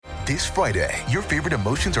This Friday, your favorite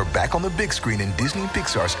emotions are back on the big screen in Disney and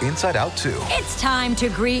Pixar's Inside Out 2. It's time to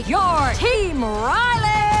greet your Team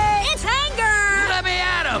Riley. It's anger. Let me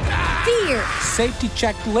at him. Fear. Safety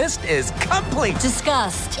checklist is complete.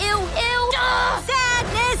 Disgust. Ew, ew.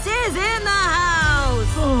 Sadness is in the house.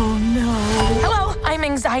 Oh, no. Hello, I'm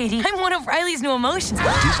anxiety. I'm one of Riley's new emotions.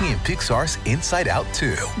 Disney and Pixar's Inside Out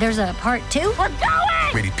 2. There's a part 2? We're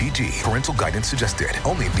going! Rated PG. Parental guidance suggested.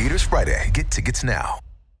 Only in theaters Friday. Get tickets now.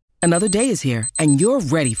 Another day is here, and you're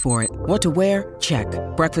ready for it. What to wear? Check.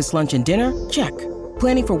 Breakfast, lunch, and dinner? Check.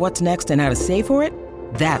 Planning for what's next and how to save for it?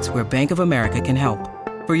 That's where Bank of America can help.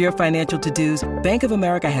 For your financial to-dos, Bank of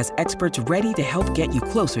America has experts ready to help get you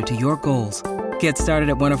closer to your goals. Get started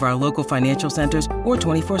at one of our local financial centers or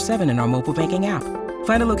 24/7 in our mobile banking app.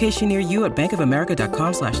 Find a location near you at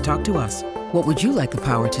bankofamerica.com/talktous. What would you like the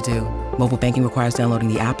power to do? Mobile banking requires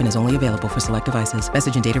downloading the app and is only available for select devices.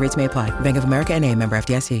 Message and data rates may apply. Bank of America N.A., member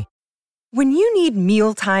FDIC. When you need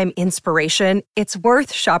mealtime inspiration, it's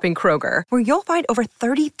worth shopping Kroger, where you'll find over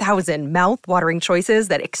 30,000 mouth-watering choices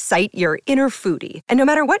that excite your inner foodie. And no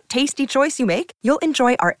matter what tasty choice you make, you'll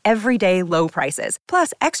enjoy our everyday low prices,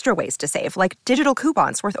 plus extra ways to save, like digital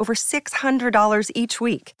coupons worth over $600 each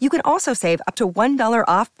week. You can also save up to $1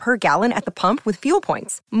 off per gallon at the pump with fuel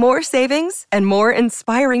points. More savings and more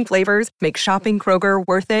inspiring flavors make shopping Kroger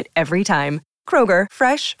worth it every time. Kroger,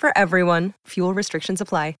 fresh for everyone. Fuel restrictions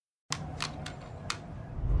apply.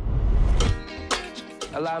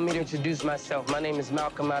 Allow me to introduce myself. My name is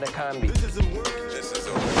Malcolm Adekambi.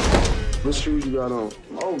 What shoes you got on?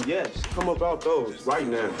 Oh, yes. Come up out those right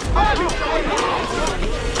now.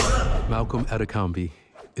 Malcolm Adekambi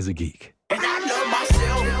is a geek.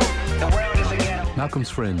 Malcolm's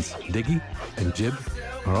friends, Diggy and Jib,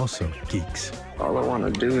 are also geeks. All I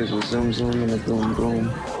want to do is zoom, zoom, and a boom,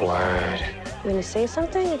 boom. Word. You gonna say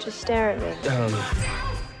something or just stare at me?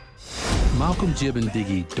 Malcolm, Jib, and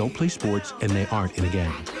Diggy don't play sports, and they aren't in a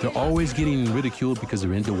gang. They're always getting ridiculed because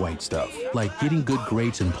they're into white stuff, like getting good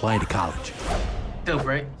grades and applying to college. Dope,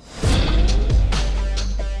 right?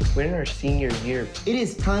 We're in our senior year. It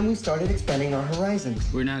is time we started expanding our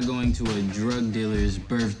horizons. We're not going to a drug dealer's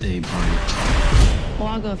birthday party. Well,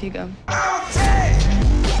 I'll go if you go. Okay!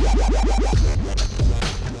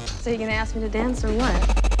 So you gonna ask me to dance or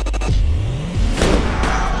what?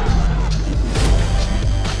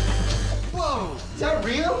 Is that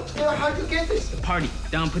real? How'd you get this? Party.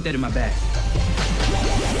 Down, put that in my bag.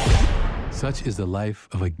 Such is the life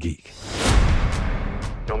of a geek.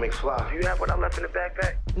 Don't make fly. Do you have what I left in the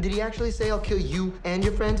backpack? Did he actually say I'll kill you and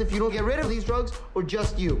your friends if you don't get rid of these drugs, or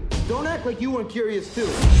just you? Don't act like you weren't curious too.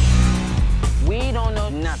 We don't know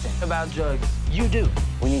nothing about drugs. You do.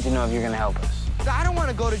 We need to know if you're gonna help us. I don't want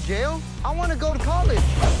to go to jail. I want to go to college.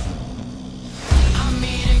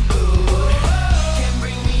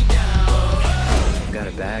 Got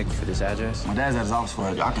a bag for this address? My dad's at his office for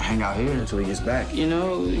it. I can hang out here until he gets back. You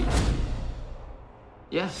know,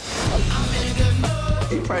 yeah.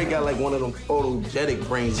 He probably got like one of them photogenic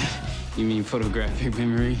brains. You mean photographic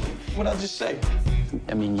memory? What'd I just say?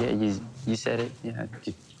 I mean, yeah, you said it. Yeah,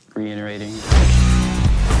 just reiterating.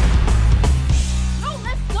 Oh,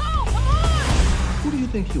 let's go! Come on! Who do you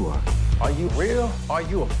think you are? Are you real? Are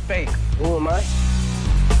you a fake? Who am I?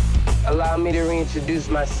 Allow me to reintroduce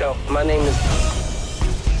myself. My name is...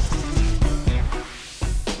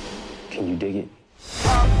 Can you dig it?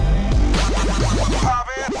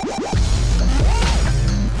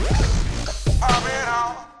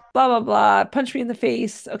 Blah, blah, blah. Punch me in the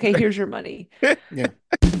face. Okay, here's your money. Yeah.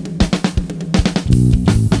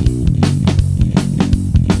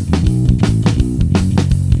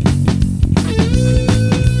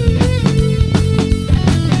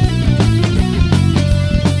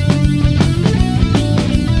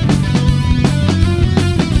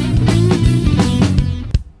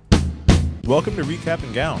 Welcome to Recap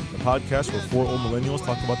and Gown, the podcast where four old millennials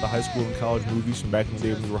talk about the high school and college movies from back in the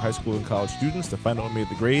day when we were high school and college students to find out what made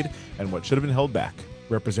the grade and what should have been held back.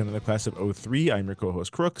 Representing the class of 03, I'm your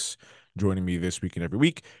co-host Crooks. Joining me this week and every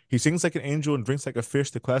week, he sings like an angel and drinks like a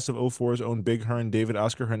fish, the class of 04's own Big Hearn, David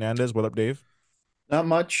Oscar Hernandez. What up, Dave? Not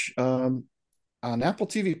much. On Apple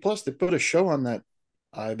TV Plus, they put a show on that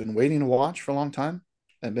I've been waiting to watch for a long time.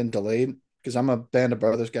 I've been delayed because I'm a Band of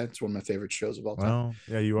Brothers guy. It's one of my favorite shows of all time. Oh,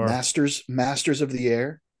 yeah, you are. Masters of the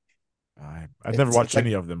Air. I've never watched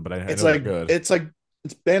any of them, but I know they're good. It's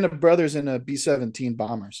Band of Brothers in a B-17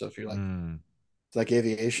 bomber. So if you're like, it's like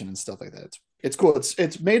aviation and stuff like that. It's cool.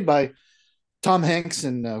 It's made by Tom Hanks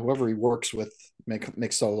and whoever he works with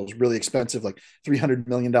makes all those really expensive, like $300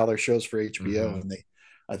 million shows for HBO. And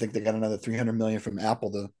I think they got another $300 million from Apple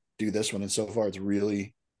to do this one. And so far it's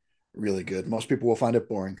really, really good. Most people will find it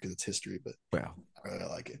boring because it's history, but well, I really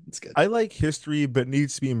like it. It's good. I like history, but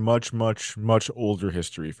needs to be much, much, much older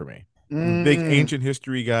history for me. I'm a big ancient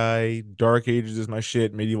history guy. Dark Ages is my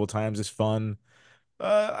shit. Medieval times is fun.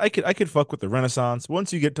 I could fuck with the Renaissance.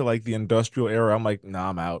 Once you get to like the industrial era, I'm like, nah,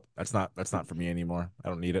 I'm out. That's not for me anymore. I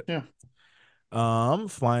don't need it. Yeah.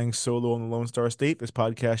 Flying solo on the Lone Star State, this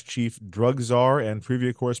podcast chief, drug czar, and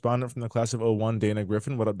preview correspondent from the class of 01, Dana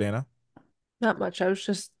Griffin. What up, Dana? Not much. I was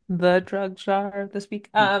just the drug czar this week.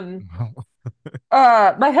 My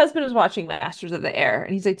husband was watching Masters of the Air,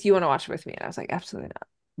 and he's like, "Do you want to watch it with me?" And I was like, "Absolutely not."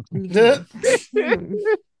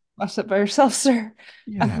 Watch that by yourself, sir.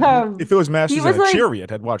 Yeah. If it was Masters in a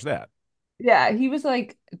Chariot, I'd watch that. Yeah, he was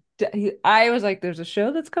like, I was like, "There's a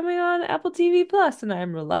show that's coming on Apple TV Plus, and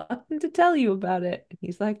I'm reluctant to tell you about it." And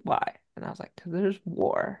he's like, "Why?" And I was like, "Because there's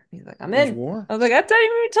war." And he's like, "I'm in." War? I was like, "I thought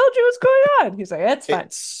you already told you what's going on." He's like, "That's fine."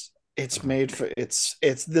 It's made for it's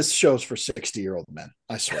this show's for 60-year-old men.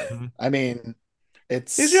 I swear. I mean,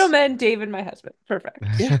 it's these real men, Dave and my husband. Perfect.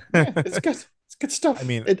 Yeah, it's good. It's good stuff. I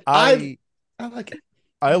mean, I like it.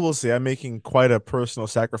 I will say I'm making quite a personal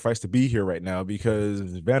sacrifice to be here right now because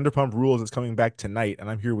Vanderpump Rules is coming back tonight, and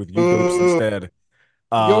I'm here with you folks instead.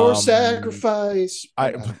 Your sacrifice.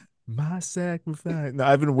 My sacrifice. No,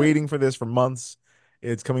 I've been waiting for this for months.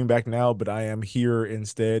 It's coming back now, but I am here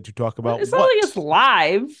instead to talk about it's not like it's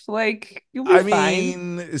live. Like, you'll be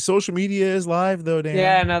fine. Mean, social media is live though, Dan.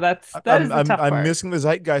 Yeah, no, that is the tough part. I'm missing the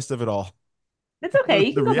zeitgeist of it all. It's okay.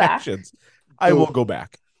 You can go reactions. Back. I will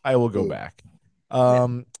go back.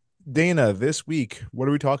 Dana, this week, what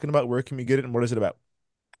are we talking about? Where can we get it, and what is it about?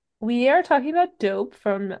 We are talking about Dope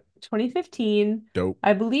from 2015. Dope.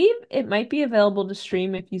 I believe it might be available to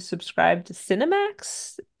stream if you subscribe to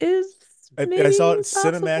Cinemax. I saw it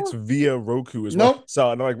Cinemax via Roku as well. So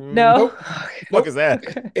I'm like, no, what is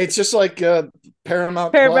that? It's just like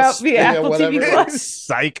Paramount Plus, via Apple TV Plus.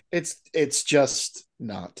 Psych. It's just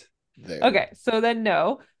not there. Okay, so then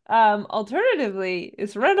no. Alternatively,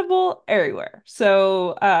 it's rentable everywhere.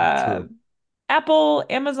 So Apple,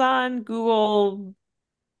 Amazon, Google,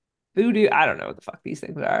 Voodoo. I don't know what the fuck these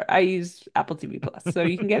things are. I use Apple TV Plus, so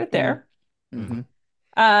you can get it there. Mm-hmm.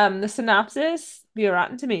 The synopsis via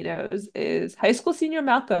Rotten Tomatoes is high school senior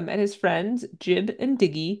Malcolm and his friends Jib and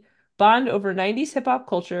Diggy bond over 90s hip-hop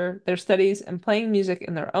culture, their studies, and playing music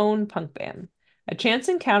in their own punk band. A chance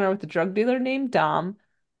encounter with a drug dealer named Dom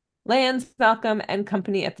lands Malcolm and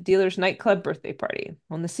company at the dealer's nightclub birthday party.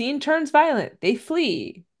 When the scene turns violent, they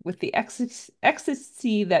flee with the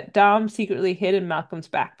ecstasy that Dom secretly hid in Malcolm's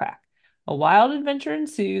backpack. A wild adventure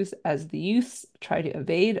ensues as the youths try to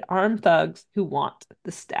evade armed thugs who want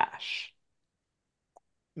the stash.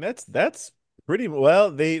 That's pretty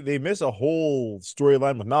well. They miss a whole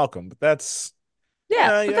storyline with Malcolm, but that's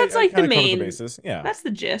but that's like the main basis. Yeah, that's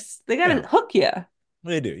the gist. They gotta hook you.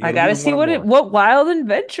 They do. I gotta see what wild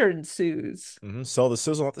adventure ensues. Mm-hmm. Sell the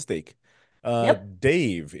sizzle, not the steak.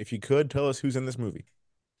 Dave, if you could tell us who's in this movie.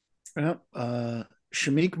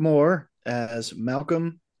 Shameik Moore as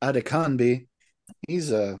Malcolm Adekanbi.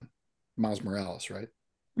 He's Miles Morales, right?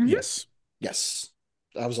 Mm-hmm. Yes.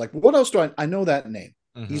 I was like, what else do I know that name?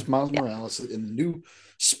 Mm-hmm. He's Miles Morales in the new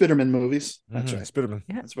Spider-Man movies. That's right, Spider-Man.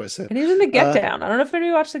 Yeah. That's what I said. And he's in the Get Down. I don't know if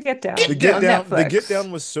anybody watched the Get Down. The Get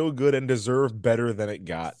Down was so good and deserved better than it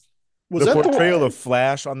got. Was the that portrayal of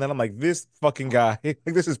Flash on that? I'm like, this fucking guy. Like,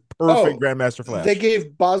 this is perfect Grandmaster Flash. They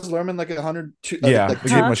gave Baz Luhrmann like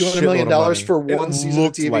 $200 million for one season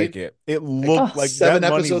of TV. Like it. It looked like 7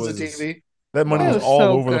 episods of TV. That money was all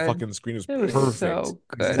over the fucking screen. It was perfect. So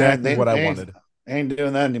good. Exactly what I wanted. I ain't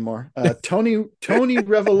doing that anymore. Tony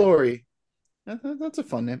Revolori. That's a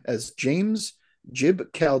fun name. As James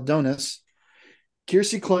Jib Caldonis.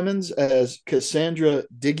 Kiersey Clemens as Cassandra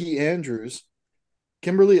Diggy Andrews.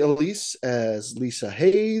 Kimberly Elise as Lisa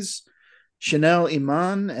Hayes. Chanel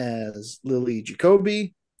Iman as Lily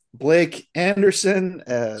Jacoby. Blake Anderson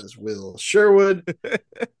as Will Sherwood.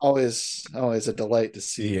 always a delight to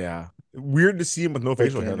see. Yeah. Weird to see him with no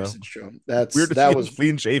facial hair, though. That's weird to see him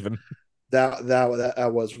clean shaven. That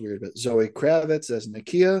was weird. But Zoe Kravitz as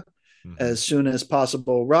Nakia. As soon as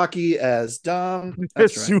possible, Rocky as Dom.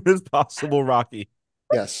 Soon as possible, Rocky.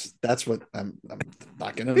 Yes, that's what I'm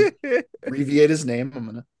not going to abbreviate his name.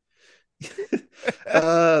 I'm going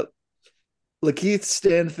to. Lakeith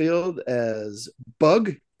Stanfield as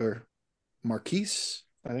Bug or Marquise.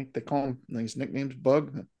 I think they call him, his nickname's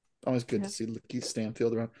Bug. Always good to see Lakeith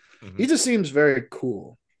Stanfield around. Mm-hmm. He just seems very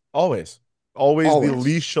cool. Always the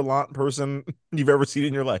least chalant person you've ever seen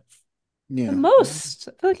in your life. Yeah. The most.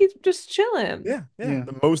 I feel like he's just chilling. Yeah.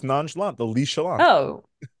 The most nonchalant, the least chalant. Oh,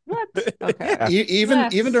 what? Okay.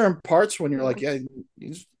 Even during parts when you're like, yeah,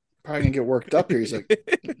 he's probably gonna get worked up here. He's like,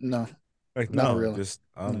 no, Like, not no, really. just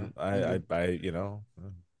No, I you know,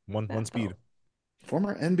 one speed.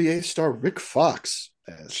 Former NBA star Rick Fox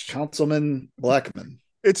as Councilman Blackman.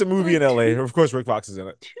 It's a movie in LA. Of course, Rick Fox is in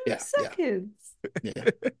it. 2 seconds. Yeah.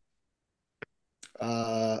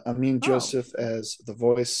 Amin Joseph as the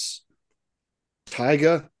voice.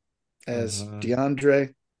 Tyga as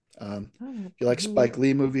DeAndre. If you like Spike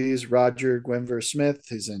Lee movies, Roger Guenver Smith,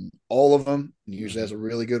 he's in all of them. He usually has a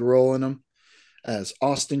really good role in them. As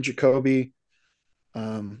Austin Jacoby.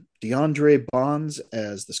 DeAndre Bonds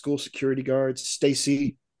as the school security guard.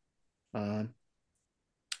 Stacy.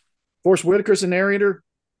 Forrest Whitaker's the narrator.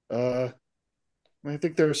 I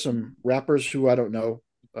think there are some rappers who I don't know.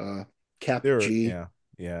 Cap G.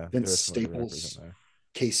 Yeah. Vince Staples.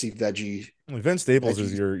 Casey Veggie. Vince Staples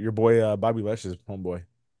is your boy Bobby Lesh's homeboy.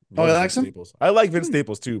 Oh, I like him? Staples. I like Vince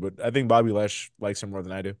Staples too, but I think Bobby Lesh likes him more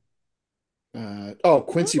than I do.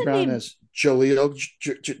 Quincy Brown as Jaleel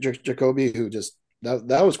Jacoby, who just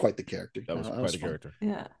that was quite the character. That was quite a character.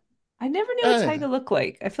 Yeah. I never knew what Tyga looked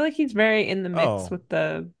like. I feel like he's very in the mix with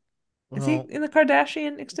the. Is he in the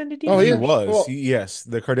Kardashian extended universe? Oh, he was. Yes,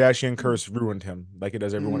 the Kardashian curse ruined him, like it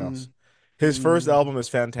does everyone else. His first album is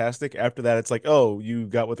fantastic. After that, it's like, oh, you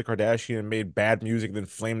got with the Kardashian and made bad music, then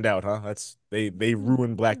flamed out, huh? That's they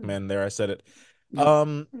ruined black men. There, I said it.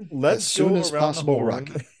 Let's as soon go as around possible, the horn.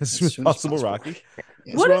 Rocky. As soon as possible, Rocky.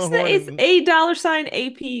 What is the is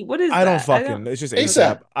 $8 What is I don't that? fucking. It's just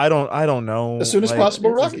ASAP. I don't know. As soon as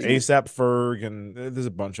possible, Rocky. ASAP Ferg, and there's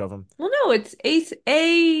a bunch of them. Well, no, it's It's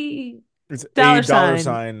 $8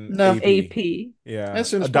 no AP. Yeah, as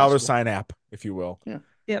soon as a dollar possible. sign app, if you will. Yeah.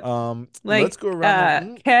 Yep. Like, let's go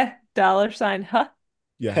around. $$ huh?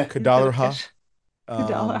 Yeah, $1, huh?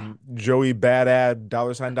 $1. Joey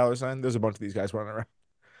Badad, $sign. There's a bunch of these guys running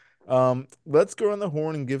around. Let's go around the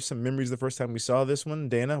horn and give some memories the first time we saw this one.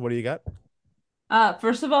 Dana, what do you got?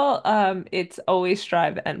 First of all, it's always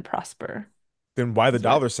strive and prosper. Then why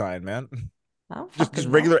the $sign, man? Just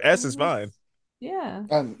regular S is fine. Yeah.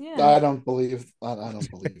 I don't believe I don't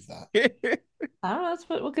believe that. I don't know. That's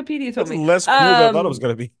what Wikipedia told That's me. less cool than I thought it was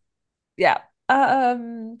gonna be. Yeah.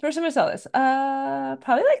 First time I saw this,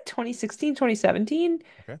 probably like 2016, 2017.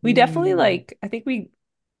 Okay. We definitely I think we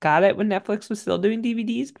got it when Netflix was still doing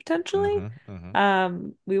DVDs potentially.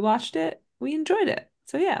 We watched it. We enjoyed it.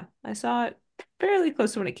 So yeah, I saw it fairly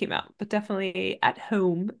close to when it came out, but definitely at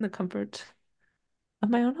home in the comfort of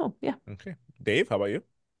my own home. Yeah. Okay. Dave, how about you?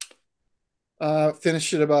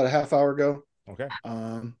 Finished it about a half hour ago. Okay.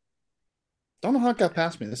 Don't know how it got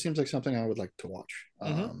past me. This seems like something I would like to watch.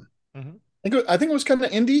 I think it was kind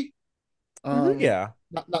of indie. Yeah.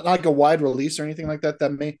 Not like a wide release or anything like that.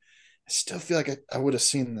 I still feel like I would have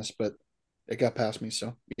seen this, but it got past me.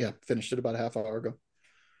 So yeah, finished it about a half hour ago.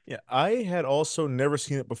 Yeah, I had also never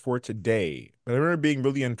seen it before today, but I remember being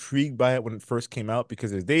really intrigued by it when it first came out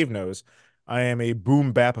because, as Dave knows, I am a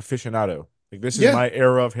boom bap aficionado. Like, this is my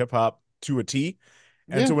era of hip hop to a T.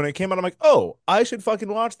 And so when it came out, I'm like, oh, I should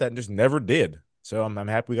fucking watch that, and just never did. So I'm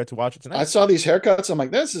happy we got to watch it tonight. I saw these haircuts. I'm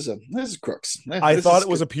like, this is Crooks. I thought it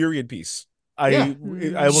was a period piece. I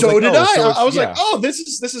was so like, did oh, I. so I was like, oh, this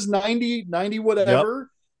is 90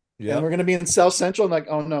 whatever. Yeah. And we're gonna be in South Central. I'm like,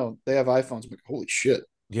 oh no, they have iPhones. I'm like, holy shit.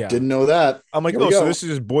 Yeah. Didn't know that. I'm like, so this is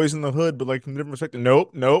just Boys in the Hood, but like from a different perspective.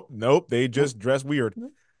 Nope. They just dress weird.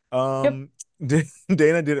 Dana, did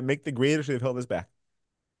it make the grade or should have held this back?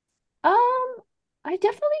 I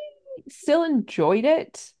definitely still enjoyed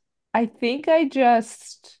it. I think I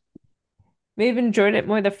just may have enjoyed it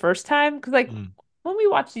more the first time because when we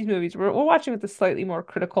watch these movies, we're watching with a slightly more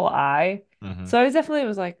critical eye. So I was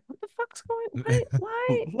like, what the fuck's going on?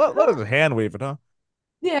 Why? Let us hand wave it, huh?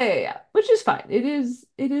 Yeah. Which is fine. It is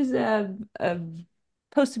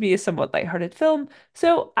supposed to be a somewhat lighthearted film.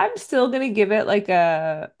 So I'm still gonna give it like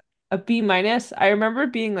a B-. I remember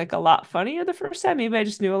it being like a lot funnier the first time. Maybe I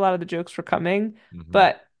just knew a lot of the jokes were coming.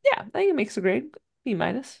 But yeah, I think it makes a grade B-.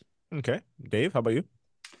 Okay. Dave, how about you?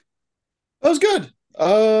 That was good.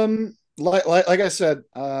 Like I said,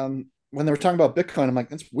 when they were talking about Bitcoin, I'm like,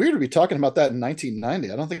 it's weird to be talking about that in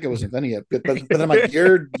 1990. I don't think it was invented yet. But I'm like,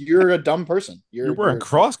 you're a dumb person. You're wearing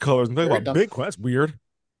cross colors and talking about Bitcoin. That's weird.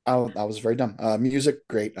 I was very dumb. Music,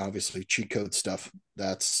 great, obviously. Cheat code stuff.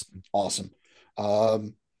 That's awesome.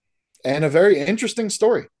 And a very interesting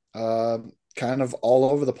story. Kind of all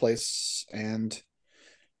over the place. And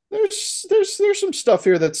there's some stuff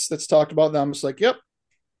here that's talked about that I'm just like, yep,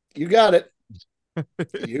 you got it.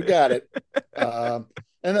 You got it. And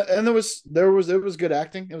it was good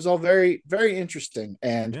acting. It was all very, very interesting.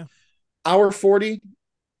 And hour 40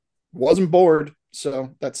 wasn't bored.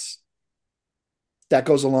 So that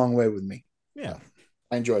goes a long way with me. Yeah.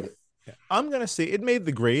 I enjoyed it. I'm gonna say it made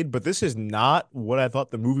the grade, but this is not what I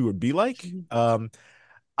thought the movie would be like.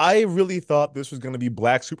 I really thought this was gonna be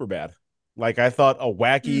Black Superbad. Like I thought a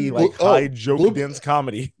wacky, like high joke dense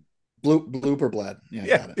comedy. Blooper Blad.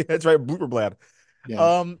 Yeah, that's right, Blooper Blad.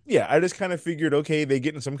 Yeah. Yeah, I just kind of figured, okay, they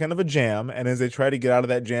get in some kind of a jam, and as they try to get out of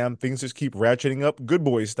that jam, things just keep ratcheting up Good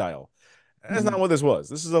Boys style. That's not what this was.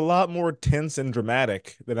 This is a lot more tense and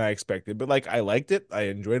dramatic than I expected, but like I liked it. I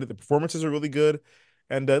enjoyed it. The performances are really good.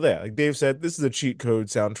 And yeah, like Dave said, this is a cheat code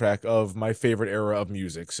soundtrack of my favorite era of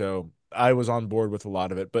music. So I was on board with a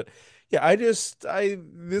lot of it. But yeah, this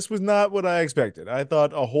was not what I expected. I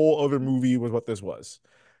thought a whole other movie was what this was.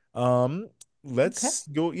 Let's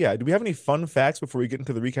go. Yeah. Do we have any fun facts before we get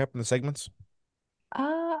into the recap and the segments?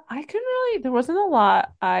 I couldn't really, there wasn't a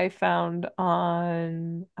lot I found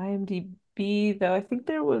on IMDb, though. I think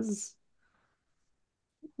there was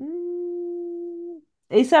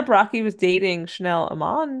ASAP Rocky was dating Chanel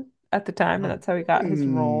Iman at the time, and that's how he got his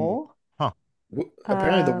role. Huh.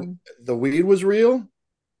 Apparently the weed was real.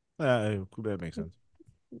 That makes sense.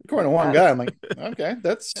 According to one guy, I'm like, okay,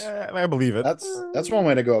 that's I believe it. That's one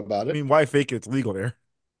way to go about it. I mean, why fake it? It's legal there.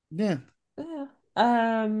 Yeah.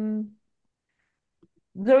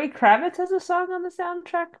 Zoe Kravitz has a song on the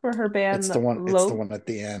soundtrack for her band. It's the one. It's the one at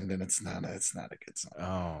the end, and it's not a good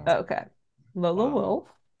song. Oh. Okay. Lola Wolf.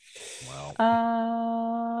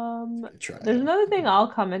 Wow. There's another thing I'll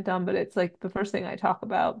comment on, but it's like the first thing I talk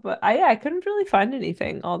about. But I couldn't really find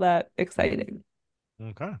anything all that exciting.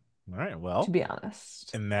 Okay. All right. Well, to be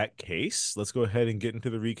honest, in that case, let's go ahead and get into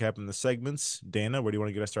the recap and the segments. Dana, where do you want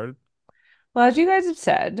to get us started? Well, as you guys have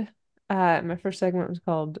said, my first segment was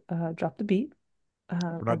called "Drop the Beat."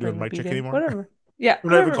 We're not doing mic check anymore. Whatever. Yeah,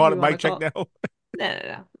 we're not even calling it mic check now.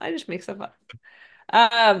 No. I just make stuff up.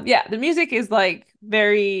 Yeah, the music is like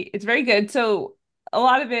it's very good. So a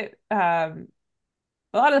lot of it, a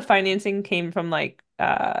lot of the financing came from like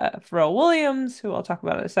Pharrell Williams, who I'll talk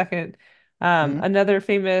about in a second. Another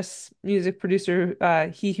famous music producer,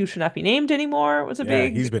 He Who Should Not Be Named Anymore, was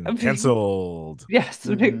he's been canceled. Yes,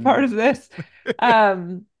 a big part of this.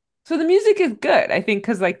 So the music is good, I think,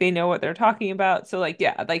 because like they know what they're talking about. So like,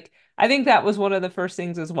 yeah, like I think that was one of the first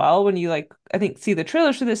things as well. When you like, I think see the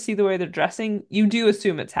trailers for this, see the way they're dressing, you do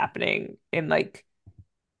assume it's happening in like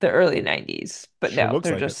the early 90s. But no,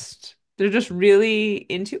 they're just really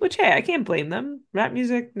into, which hey, I can't blame them. Rap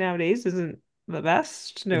music nowadays isn't the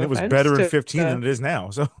best. No, and it was better in 15 than it is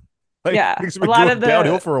now. So like, yeah, things have been going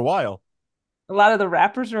downhill for a while. A lot of the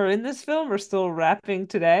rappers who are in this film are still rapping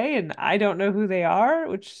today, and I don't know who they are,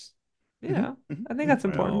 which, you know, I think that's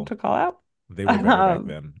important to call out. They were better back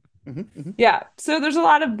then. Yeah, so there's a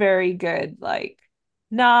lot of very good, like,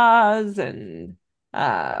 Nas, and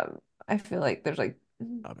I feel like there's, like,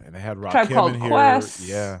 they had Rakim in here. Quest.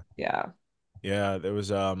 Yeah, there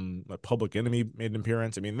was a Public Enemy made an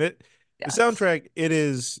appearance. I mean, the soundtrack, it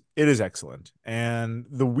is excellent. And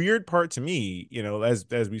the weird part to me, you know, as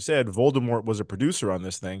we said, Voldemort was a producer on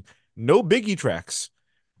this thing. No Biggie tracks.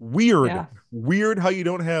 Weird how you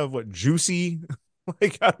don't have Juicy.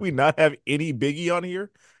 Like, how do we not have any Biggie on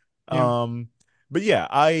here? But yeah,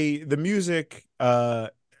 the music,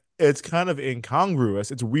 it's kind of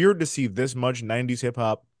incongruous. It's weird to see this much 90s hip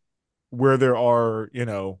hop where there are, you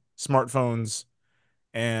know, smartphones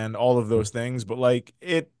and all of those things, but like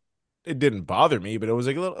it didn't bother me, but it was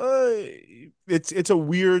like a little it's a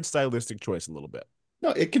weird stylistic choice a little bit. No,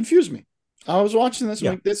 it confused me. I was watching this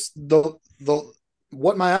like this the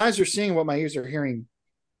what my eyes are seeing, what my ears are hearing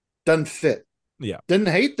doesn't fit. Yeah. Didn't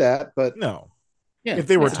hate that, but no. Yeah. If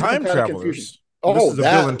they were time travelers, this is a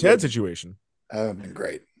Bill and Ted situation. That would have been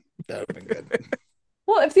great. That would have been good.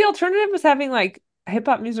 Well, if the alternative was having like hip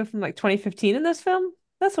hop music from like 2015 in this film,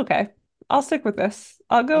 that's okay. I'll stick with this.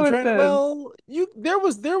 I'll go with the. Well, there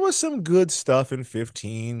was some good stuff in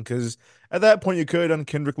 15 because at that point you could have done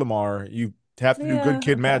Kendrick Lamar. You have to do Good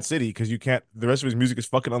Kid, Mad City because you can't. The rest of his music is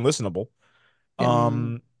fucking unlistenable.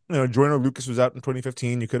 You know, Joyner Lucas was out in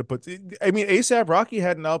 2015. You could have put. I mean, ASAP Rocky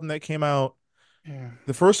had an album that came out. Yeah.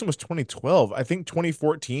 The first one was 2012. I think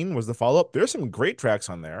 2014 was the follow up. There's some great tracks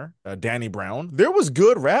on there. Danny Brown. There was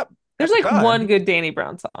good rap. There's like one good Danny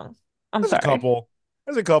Brown song. There's a couple.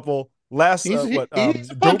 There's a couple. Last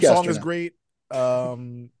Dope Song is great.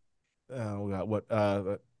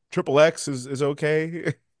 Triple X is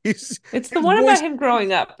okay. It's the one about him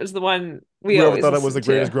growing up is the one we always thought it was the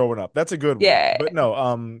greatest growing up. That's a good one. Yeah. But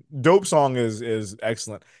no, Dope Song is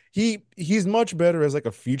excellent. He's much better as like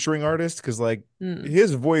a featuring artist because like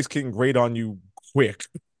his voice can grate on you quick.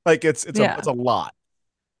 Like it's a lot.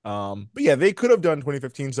 But yeah, they could have done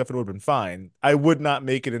 2015 stuff and it would have been fine. I would not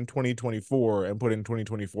make it in 2024 and put in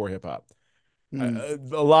 2024 hip hop. A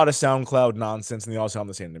lot of SoundCloud nonsense, and they all sound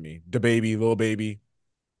the same to me. Da Baby, Lil Baby.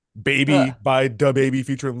 Baby by Da Baby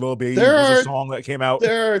featuring Lil Baby was a song that came out.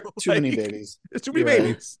 There are too many babies. There's too many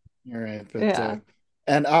babies. You're right. But,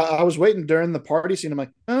 and I was waiting during the party scene. I'm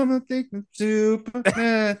like, I'm a thinking super.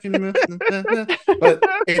 But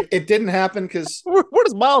it didn't happen because. What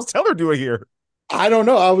is Miles Teller doing here? I don't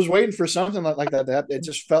know. I was waiting for something like that. It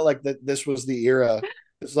just felt like that this was the era.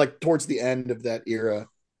 It's like towards the end of that era.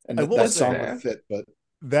 And that song would fit, but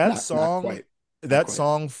that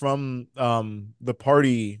song from the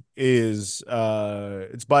party is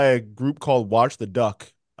it's by a group called Watch the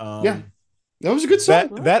Duck. That was a good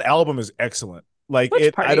song. That album is excellent. Like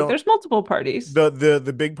Which party? There's multiple parties.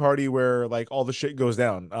 The big party where like all the shit goes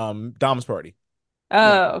down. Dom's party.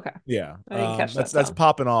 Oh, okay. Yeah. I didn't catch that that's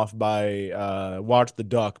popping off by Watch the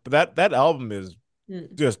Duck. But that album is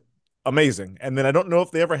just amazing. And then I don't know if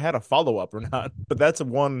they ever had a follow-up or not, but that's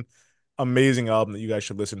one amazing album that you guys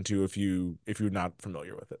should listen to if you're not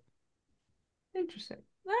familiar with it. Interesting.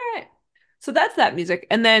 All right. So that's that music.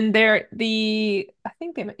 And then I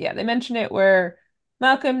think they mention it where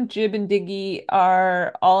Malcolm, Jib, and Diggy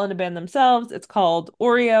are all in a band themselves. It's called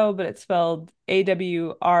Oreo, but it's spelled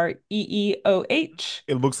Awreeoh.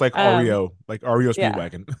 It looks like Oreo, like Oreo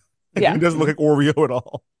Speedwagon. Yeah. It doesn't look like Oreo at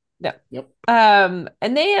all. No. Yep.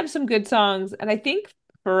 And they have some good songs, and I think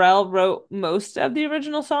Pharrell wrote most of the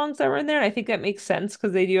original songs that were in there, and I think that makes sense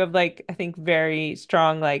because they do have like I think very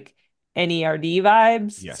strong like NERD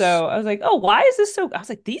vibes. Yes. So I was like, oh, why is this so? I was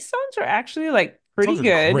like, these songs are actually like pretty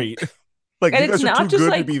good. Great. Like and you guys it's are not too just good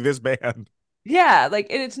like to be this band. Yeah, like,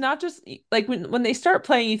 and it's not just like when they start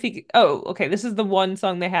playing, you think, oh, okay, this is the one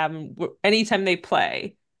song they have, and anytime they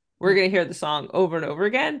play, we're gonna hear the song over and over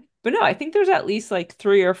again. But no, I think there's at least like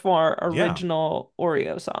 3 or 4 original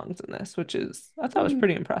Oreo songs in this, which I thought was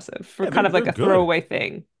pretty impressive for kind of like a throwaway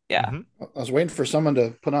thing. Yeah. I was waiting for someone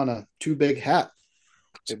to put on a too big hat.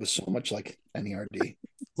 It was so much like NERD.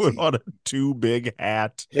 Put on a too big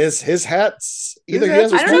hat. His hats either I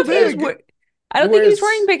don't know if he was. I don't think he's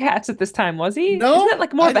wearing big hats at this time, was he? No, isn't that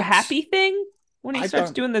like more of a happy thing when he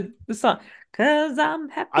starts doing the song? 'Cause I'm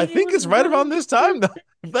happy. I think it's right around this time though.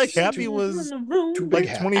 Like Happy was like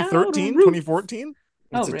 2013, 2014.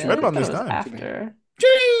 Oh, really? Right about this time. After.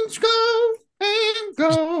 Change go and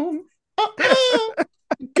go.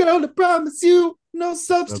 Girl, I promise you, no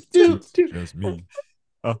substitute. Just me.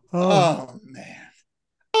 Oh man.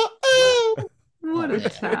 What a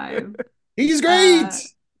time. He's great.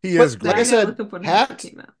 He is great. Like I said, hat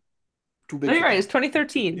too big. Oh, you're right. It's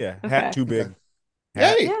 2013. Yeah, okay. Hat too big.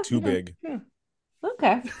 Hat too big. Yeah.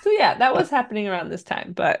 Okay. So yeah, that was happening around this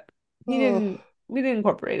time, but we didn't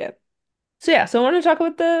incorporate it. So yeah, so I want to talk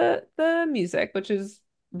about the music, which is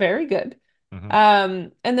very good.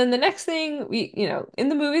 And then the next thing in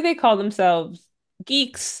the movie they call themselves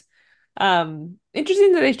geeks.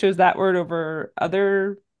 Interesting that they chose that word over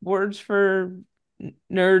other words for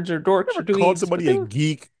nerds or dorks or dweebs. Called somebody a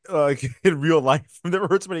geek in real life. I've never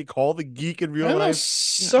heard somebody called a geek in real life.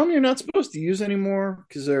 Some you're not supposed to use anymore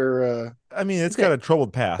because they're I mean, it's got a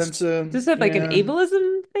troubled past. Does it have like an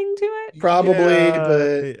ableism thing to it? Probably,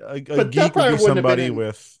 but a geek would be somebody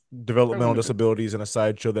with developmental disabilities in a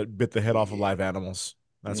sideshow that bit the head off of live animals.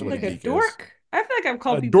 That's what like a geek dork? is. I feel like I've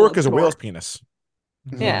called a people dork is a whale's penis.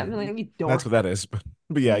 Yeah, I'm like, dork. That's what that is.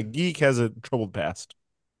 But yeah, geek has a troubled past.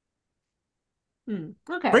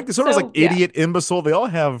 Okay. Frankly, sort of like idiot, imbecile. They all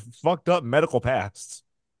have fucked up medical pasts.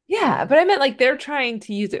 Yeah, but I meant like they're trying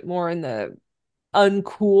to use it more in the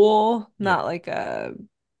uncool, not like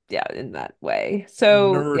in that way.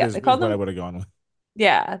 So Nerd they call them. What I would have gone with.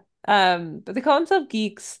 Yeah, but they call themselves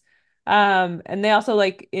geeks. And they also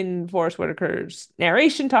like in Forrest Whitaker's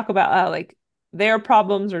narration talk about how like their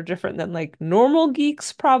problems are different than like normal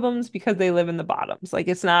geeks' problems because they live in the bottoms. Like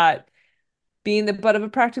it's not being the butt of a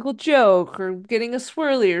practical joke or getting a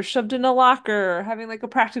swirly or shoved in a locker or having like a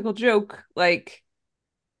practical joke. Like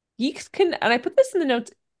geeks can, and I put this in the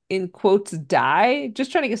notes in quotes, die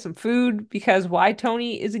just trying to get some food because why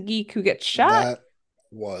Tony is a geek who gets shot. That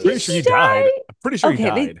was pretty sure he died. I'm pretty sure he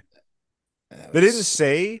died. They didn't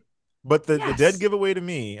say, but the dead giveaway to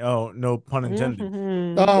me. Oh, no pun intended.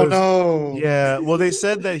 Oh no. Yeah. Well, they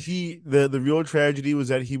said that the real tragedy was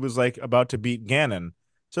that he was like about to beat Ganon.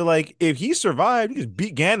 So like if he survived, he just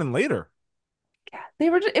beat Ganon later. Yeah,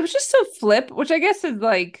 it was just so flip, which I guess is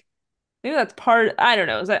like maybe that's part. I don't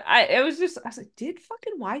know. It was like I was like, did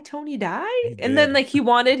fucking why Tony die? And then like he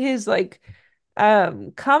wanted his like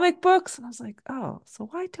comic books, and I was like, oh, so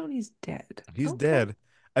why Tony's dead? He's dead.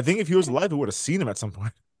 I think if he was alive, we would have seen him at some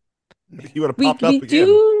point. He would have We popped up again.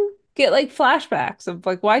 do get like flashbacks of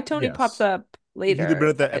like why Tony pops up later. He'd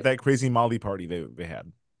have been at that crazy Molly party they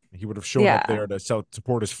had. He would have shown up there to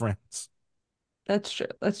support his friends. That's true.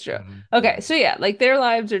 That's true. Okay, so yeah, like their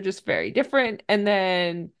lives are just very different. And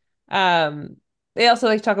then they also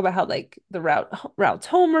like talk about how like the routes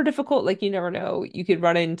home are difficult. Like you never know. You could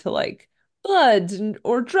run into like Bloods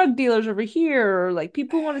or drug dealers over here, or like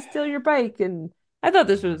people who want to steal your bike. And I thought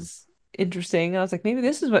this was interesting. I was like, maybe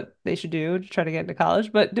this is what they should do to try to get into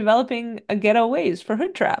college, but developing a ghetto ways for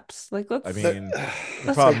hood traps. Like, let's. I mean,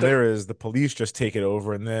 the problem there is the police just take it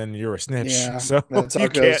over, and then you're a snitch. Yeah, so you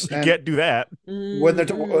can't do that. When they're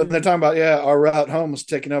talking about our route home was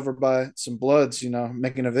taken over by some Bloods,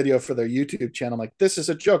 making a video for their YouTube channel. I'm like, this is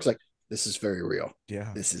a joke. It's like, this is very real.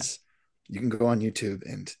 Yeah, you can go on YouTube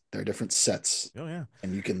and there are different sets. Oh yeah,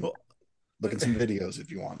 and you can look at some videos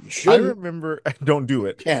if you want. You should. I remember. Don't do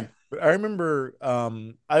it. Can. But I remember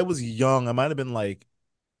I was young. I might have been like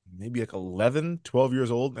maybe like 11, 12 years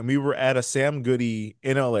old. And we were at a Sam Goody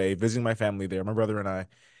in LA visiting my family there, my brother and I.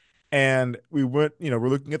 And we went, we're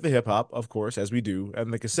looking at the hip hop, of course, as we do,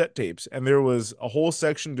 and the cassette tapes. And there was a whole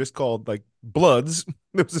section just called like Bloods.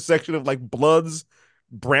 There was a section of like Bloods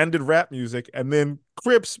branded rap music, and then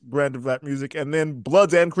Crips branded rap music, and then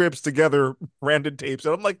Bloods and Crips together branded tapes.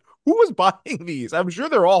 And I'm like, who was buying these? I'm sure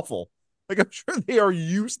they're awful. Like, I'm sure they are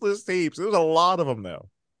useless tapes. There's a lot of them, though.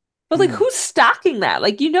 But, like, who's stocking that?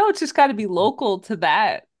 Like, it's just got to be local to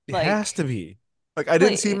that. It has to be. Like, I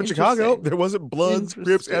didn't see them in Chicago. There wasn't Bloods,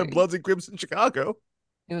 Crips, and Bloods and Crips in Chicago.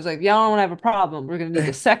 It was like, y'all don't have a problem. We're going to need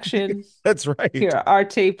a section. That's right. Here are our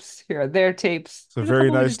tapes. Here are their tapes. It's a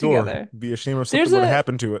very nice store. Together. Be a shame if something would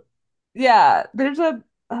happen to it. Yeah. There's a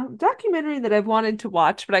documentary that I've wanted to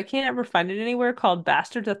watch, but I can't ever find it anywhere, called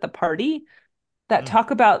Bastards at the Party, that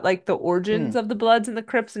talk about like the origins of the Bloods and the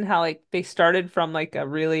Crips and how like they started from like a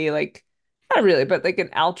really like not really but like an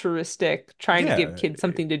altruistic trying to give kids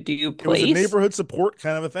something to do place. It was a neighborhood support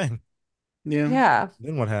kind of a thing. Yeah.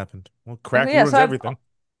 Then what happened? Well, crack ruins everything.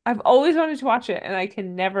 I've always wanted to watch it and I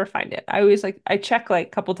can never find it. I always I check like a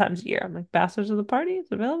couple times a year. I'm like, Bastards of the Party, is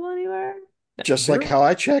it available anywhere? No. Just like how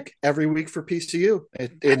I check every week for PCU.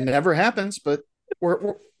 It never happens, but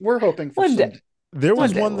we're hoping for one day. There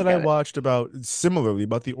was one that I watched about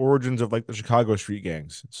the origins of like the Chicago street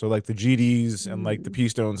gangs. So like the GDs and like the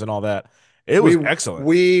P-Stones and all that. It was excellent.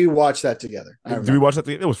 We watched that together. Did we watch that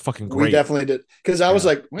together? It was fucking great. We definitely did. Because I was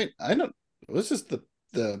like, wait, I know this is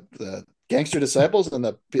the Gangster Disciples and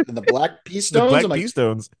the Black P-Stones. The Black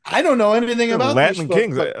P-Stones. I don't know anything about Latin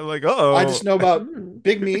Kings. Like, I just know about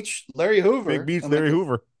Big Meech, Larry Hoover. Big Meech, Larry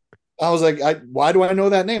Hoover. I was like, why do I know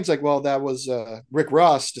that name? It's like, well, that was Rick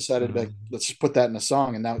Ross decided to let's just put that in a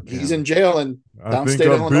song, and now he's in jail in downstate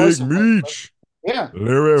Illinois. Big Meech. Yeah,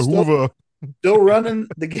 Larry Hoover still running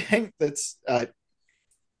the gang. That's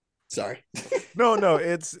sorry. no,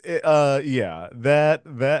 it's that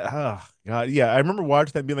oh God, yeah. I remember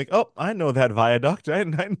watching that and being like, oh, I know that viaduct. I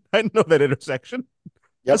know that intersection.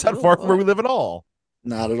 That's not far from where we live at all.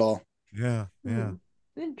 Not at all. Yeah.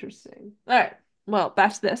 Interesting. All right. Well,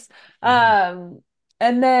 back to this. And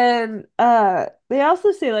then they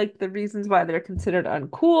also say like the reasons why they're considered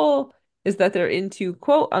uncool is that they're into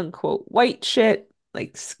quote unquote white shit,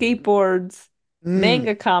 like skateboards,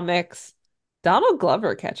 manga comics, Donald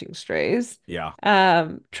Glover catching strays. Yeah.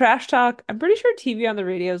 Trash talk. I'm pretty sure TV on the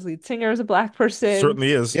Radio's lead singer is a black person.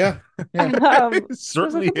 Certainly is. Yeah.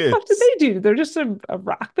 Certainly what the fuck did they do? They're just a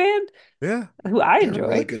rock band. Yeah. Who I enjoy.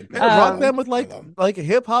 Really good rock band with like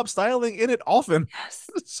hip hop styling in it often. Yes.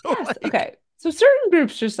 So yes. Okay. So certain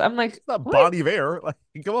groups I'm like, it's not Bon Iver. Like,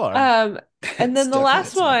 come on. And then the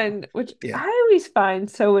last one, which I always find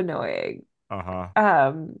so annoying.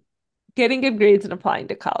 Getting good grades and applying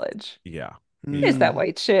to college. Yeah. Is that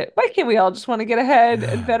white shit? Why can't we all just want to get ahead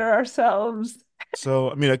and better ourselves?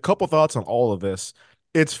 So, I mean, a couple thoughts on all of this.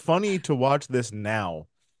 It's funny to watch this now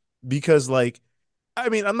because, like, I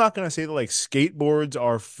mean, I'm not going to say that, like, skateboards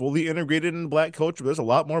are fully integrated in Black culture. There's a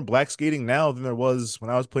lot more Black skating now than there was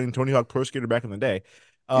when I was playing Tony Hawk Pro Skater back in the day.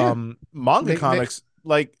 Manga comics,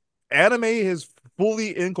 like, anime is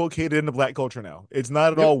fully inculcated into Black culture now. It's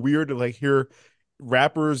not at all weird to, like, hear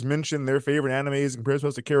rappers mention their favorite animes and compare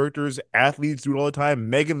themselves to characters. Athletes do it all the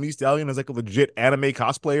time. Megan Thee Stallion is like a legit anime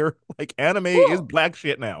cosplayer. Like anime is Black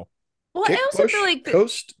shit now. Well, I also feel like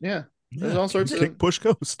Coast. Yeah. There's all sorts of Kick, push,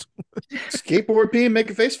 coast. Skateboard pee and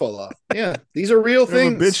make a face fall off. Yeah, these are real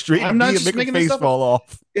things. Bitch street I'm not just making a face fall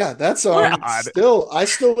off. Yeah, that song. I still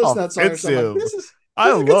listen to that song. Like,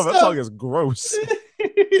 I love that song. Is gross.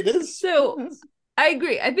 It is. So I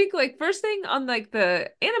agree. I think like first thing on like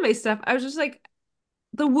the anime stuff, I was just like,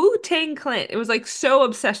 the Wu-Tang Clan, it was like so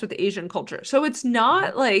obsessed with Asian culture. So it's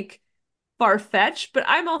not like far-fetched, but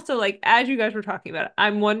I'm also like, as you guys were talking about it,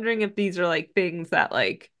 I'm wondering if these are like things that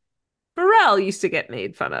like Pharrell used to get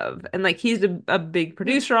made fun of, and like he's a big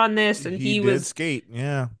producer on this, and he did was skate,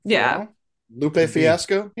 yeah. Lupe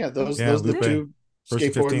Fiasco, those are the Lupe. two First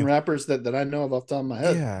and skateboarding 15th. rappers that I know of off the top of my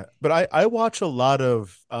head. Yeah, but I watch a lot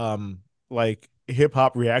of like hip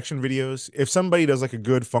hop reaction videos. If somebody does like a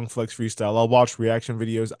good Funk Flex freestyle, I'll watch reaction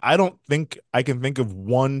videos. I don't think I can think of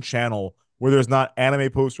one channel where there's not anime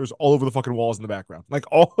posters all over the fucking walls in the background. Like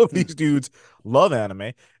all of these dudes love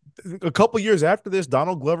anime. A couple years after this,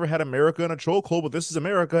 Donald Glover had America in a chokehold with This Is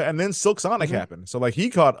America, and then Silk Sonic happened. So like he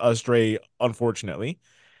caught a stray, unfortunately.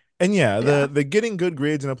 And the getting good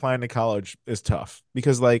grades and applying to college is tough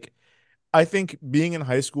because like I think being in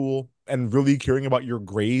high school and really caring about your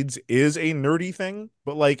grades is a nerdy thing,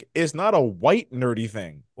 but like it's not a white nerdy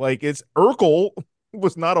thing. Like it's Urkel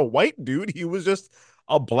was not a white dude. He was just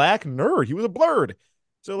a black nerd. He was a blurred.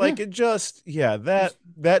 So like it just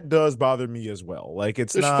that does bother me as well. Like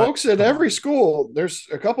there's folks at every school. There's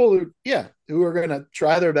a couple who are gonna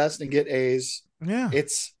try their best and get A's. Yeah.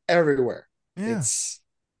 It's everywhere. Yeah. It's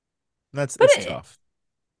tough.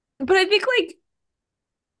 But I think like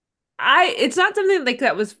it's not something like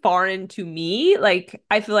that was foreign to me. Like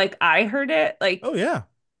I feel like I heard it like all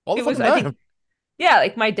the fucking I time. think,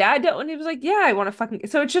 like my dad did when he was like, yeah, I want to fucking,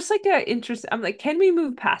 so it's just like a interest. I'm like, can we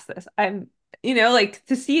move past this? I'm like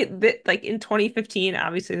to see it that like in 2015,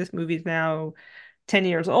 obviously this movie's now 10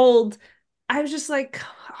 years old. I was just like,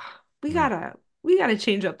 we gotta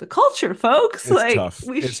change up the culture, folks. It's like tough.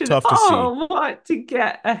 We it's should tough to all want to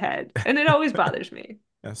get ahead. And it always bothers me.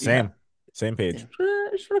 Same page. I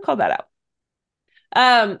just want to call that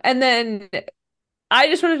out. And then I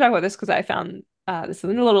just want to talk about this because I found this a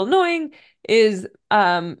little annoying, is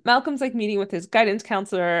Malcolm's like meeting with his guidance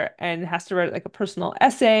counselor and has to write like a personal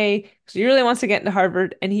essay because he really wants to get into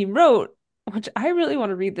Harvard. And he wrote, which I really want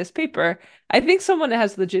to read this paper. I think someone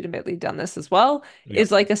has legitimately done this as well,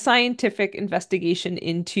 is like a scientific investigation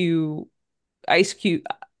into Ice Cube's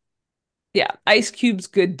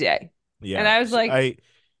Good Day. Yeah. And I was like,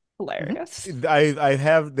 hilarious.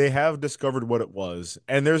 They have discovered what it was,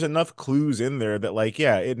 and there's enough clues in there that like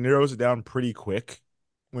it narrows it down pretty quick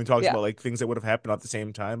when he talks about like things that would have happened at the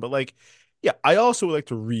same time. But like I also would like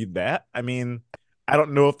to read that. I mean, I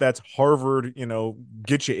don't know if that's Harvard,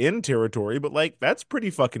 get you in territory, but like that's pretty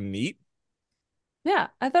fucking neat. Yeah,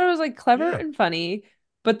 I thought it was like clever and funny,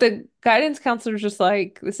 but the guidance counselor was just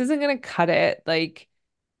like, this isn't gonna cut it. Like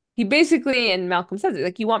he basically, and Malcolm says it,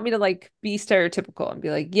 like, you want me to like be stereotypical and be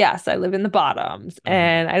like, yes, I live in the bottoms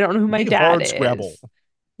and I don't know who my dad is. Scrabble.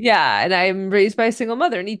 Yeah, and I'm raised by a single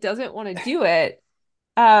mother, and he doesn't want to do it.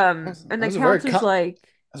 And the counselor's like,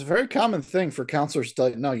 it's a very common thing for counselors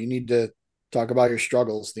to no, you need to talk about your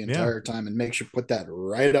struggles the entire time and make sure put that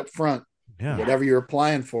right up front. Yeah. Whatever you're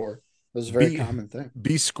applying for. That's a very common thing.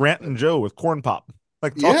 Be Scranton Joe with corn pop.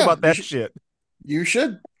 Like talk about that shit. You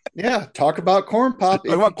should. Yeah, talk about corn pop.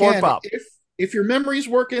 Talk about corn pop. If your memory's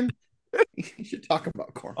working, you should talk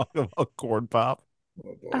about corn pop. Talk about corn pop.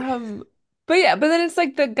 Oh, but then it's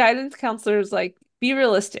like the guidance counselor's like, be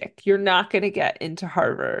realistic. You're not going to get into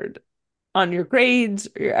Harvard on your grades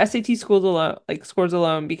or your SAT scores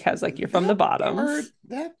alone because like you're from the bottoms.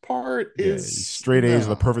 That part is straight A's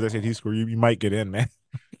the perfect SAT score. You might get in, man.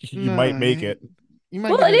 You might make it.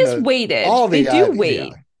 It is weighted. They do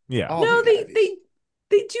weight. Yeah. No,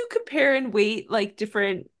 they do compare and weight like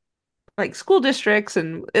different like school districts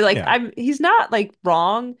and like he's not like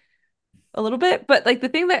wrong a little bit, but like the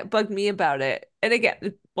thing that bugged me about it, and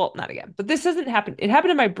again, well, not again, but this doesn't happen. It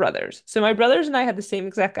happened to my brothers. So my brothers and I had the same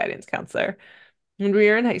exact guidance counselor when we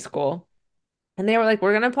were in high school, and they were like,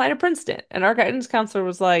 "We're gonna apply to Princeton," and our guidance counselor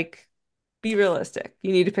was like, "Be realistic.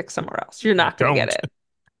 You need to pick somewhere else. You're not gonna get it."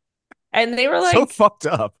 And they were like, so fucked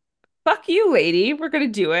up. Fuck you, lady. We're gonna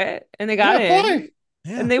do it, and they got in,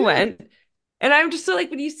 and they went. And I'm just so like,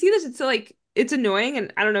 when you see this, it's so like it's annoying,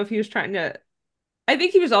 and I don't know if he was trying to. I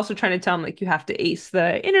think he was also trying to tell him like you have to ace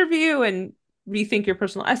the interview and rethink your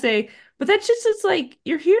personal essay, but that's just it's like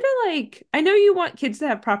you're here to like I know you want kids to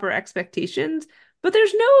have proper expectations, but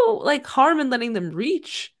there's no like harm in letting them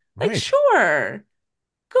reach. Like sure,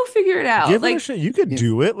 go figure it out. Give like it a shot. You could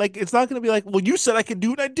do it. Like it's not going to be like, well, you said I could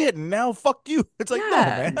do it, I did, and now fuck you. It's like no,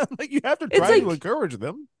 man. Like you have to try to encourage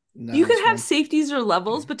them. No, you can have safeties or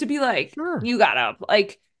levels, but to be like, you gotta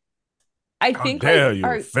like. I think dare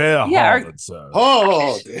you fair Harvard, sir.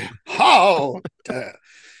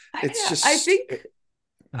 It's just I think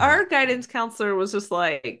our guidance counselor was just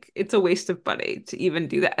like, it's a waste of money to even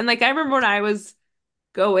do that. And like I remember when I was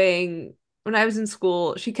going when I was in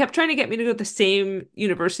school, she kept trying to get me to go to the same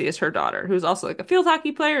university as her daughter, who's also like a field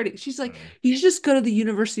hockey player. And she's like, you should just go to the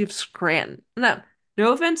University of Scranton.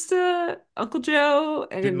 No offense to Uncle Joe.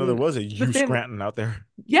 And Didn't know there was a the U Scranton out there.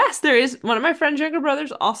 Yes, there is. One of my friend's younger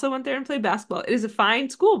brothers also went there and played basketball. It is a fine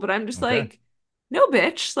school, but I'm just like, no,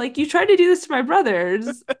 bitch. Like, you tried to do this to my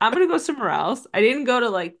brothers. I'm gonna go somewhere else. I didn't go to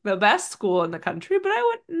like the best school in the country, but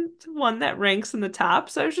I went to one that ranks in the top.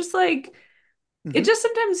 So I was just like, it just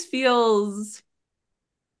sometimes feels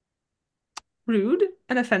rude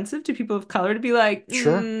and offensive to people of color to be like,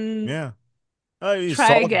 Yeah. You try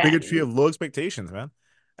saw again. bigotry of low expectations, man.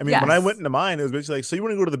 I mean, when I went into mine, it was basically like, so you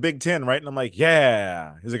want to go to the Big Ten, right? And I'm like,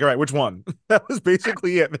 yeah. He's like, all right, which one? That was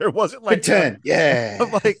basically it. There wasn't like Big Ten, yeah.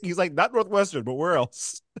 I'm like, he's like, not Northwestern, but where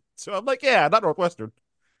else? So I'm like, yeah, not Northwestern.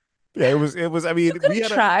 Yeah, it was. I mean, we had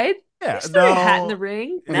tried. Yeah, you threw a hat in the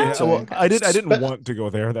ring. Yeah, No. well, I didn't want to go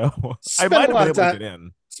there though. I might have been able to get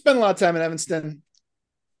in. Spent a lot of time in Evanston.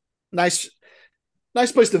 Nice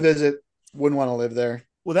place to visit. Wouldn't want to live there.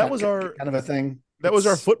 Well, that was our kind of a thing. That was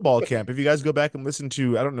our football camp. If you guys go back and listen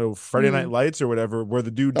to, I don't know, Friday Night Lights or whatever, where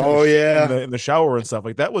the dude in the shower and stuff,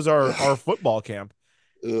 like that was our football camp.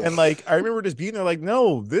 Ugh. And like I remember just being there like,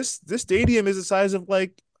 no, this stadium is the size of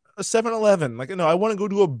like a 7-Eleven. Like, no, I want to go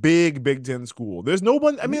to a big Big Ten school. There's no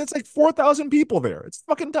one. I mean, it's like 4,000 people there. It's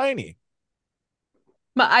fucking tiny.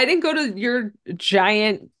 But I didn't go to your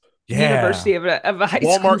giant university of a high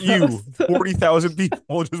Walmart school. U, 40,000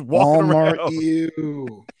 people just walking Walmart around.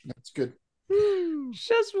 U. That's good.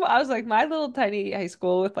 Just I was like, my little tiny high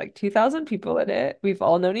school with like 2,000 people in it. We've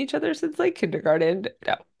all known each other since like kindergarten.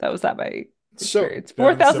 No, that was not my experience.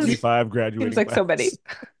 4,000 graduating seems like class. so many.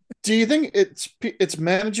 Do you think it's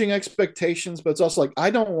managing expectations, but it's also like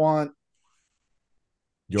I don't want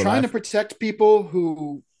trying to protect people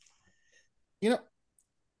who,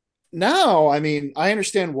 now, I mean, I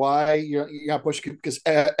understand why you got pushed because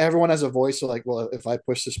everyone has a voice. So like, well, if I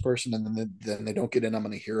push this person and then they don't get in, I'm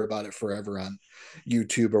going to hear about it forever on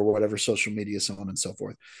YouTube or whatever social media, so on and so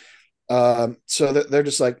forth. So they're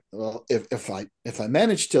just like, well, if I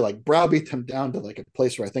manage to like browbeat them down to like a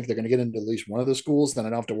place where I think they're going to get into at least one of the schools, then I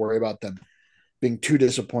don't have to worry about them being too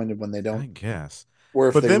disappointed when they don't. I guess. Or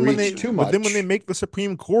if they reach too much. But then when they make the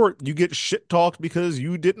Supreme Court, you get shit talked because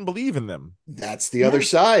you didn't believe in them. That's the other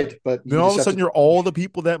side. But then all of a sudden, you're all the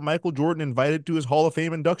people that Michael Jordan invited to his Hall of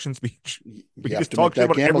Fame induction speech. We just talked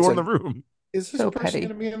about everyone in the room. Is this person going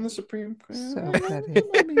to be in the Supreme Court? So petty.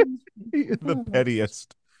 The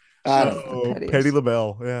pettiest. I don't know. Petty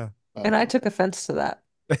LaBelle. Yeah. And I took offense to that.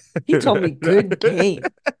 He told me good game.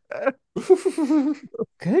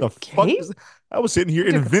 Good game? I was sitting here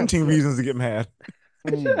inventing reasons to get mad.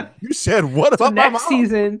 You said what about next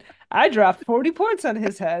season? I dropped 40 points on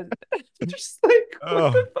his head. Just like,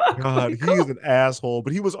 what the fuck? God, he is an asshole,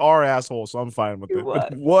 but he was our asshole, so I'm fine with it.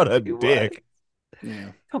 But what a dick!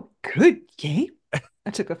 Yeah. Oh, good game. I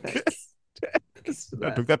took offense. I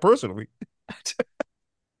took that personally.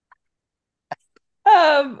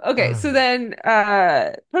 Okay, so then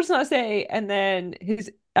personal essay, and then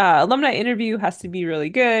his alumni interview has to be really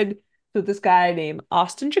good. So this guy named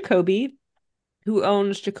Austin Jacoby, who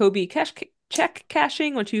owns Jacoby Check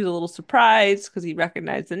Cashing, which he was a little surprised because he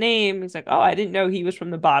recognized the name. He's like, oh, I didn't know he was from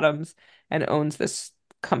the bottoms and owns this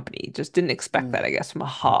company. Just didn't expect that, I guess, from a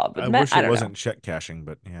hub. I wish it wasn't check cashing,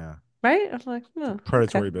 but yeah. Right? I was like, oh,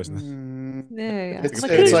 predatory business. Yeah. It's like,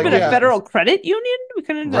 could have been a federal credit union. We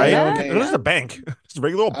couldn't do that. It was a bank. It's a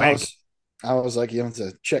regular old bank. I was like, it's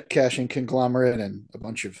a check cashing conglomerate and a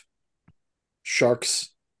bunch of sharks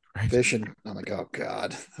fishing. I'm like, oh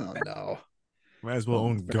God, oh no. Might as well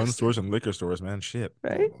own gun stores and liquor stores, man. Shit.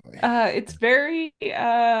 Right. It's very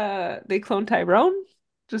they clone Tyrone.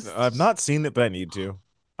 I've not seen it, but I need to.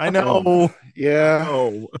 I know. Yeah.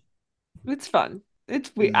 Oh. It's fun.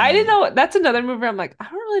 It's weird. I didn't know. That's another movie. I'm like, I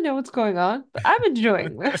don't really know what's going on, but I'm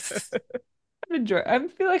enjoying this. I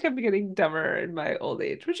feel like I'm getting dumber in my old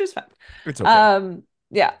age, which is fun. It's okay.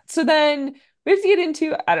 Yeah. So then we have to get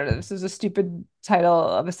into, I don't know, this is a stupid title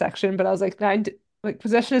of a section, but I was like,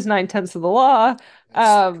 possession is 9/10 of the law.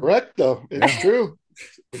 Correct, though. It's true.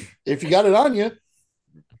 If you got it on you.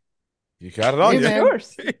 You got it on you. It's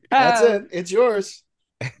yours. That's it. It's yours.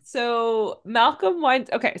 So Malcolm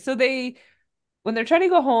okay, so when they're trying to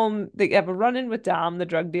go home, they have a run-in with Dom, the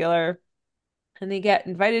drug dealer, and they get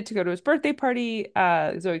invited to go to his birthday party.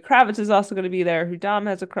 Zoe Kravitz is also going to be there, who Dom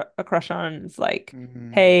has a crush on. It's like,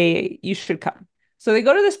 hey, you should come. So they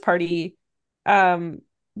go to this party.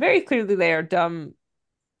 Very clearly they are dumb.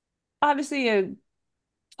 Obviously a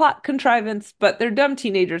plot contrivance, but they're dumb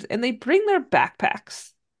teenagers, and they bring their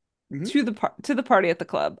backpacks to the party at the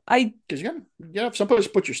club. Because you gotta have someplace to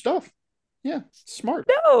put your stuff. Yeah, smart.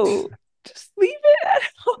 No, just leave it at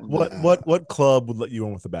home. What club would let you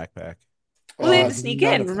in with a backpack? Well, they had to sneak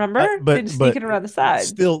in, remember? They had to sneak in around the side.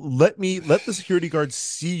 Still, let the security guard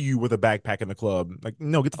see you with a backpack in the club. Like,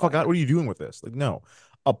 no, get the fuck out. What are you doing with this? Like, no.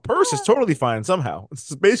 A purse is totally fine somehow.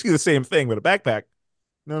 It's basically the same thing, but a backpack.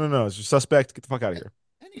 No. It's your suspect. Get the fuck out of here.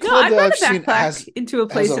 No, I'd run a backpack into a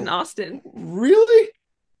place in Austin. Really?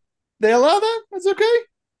 They allow that? That's okay?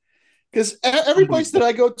 Because every place that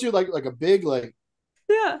I go to, like a big, like,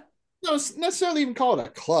 yeah, no, necessarily even call it a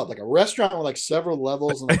club, like a restaurant with like several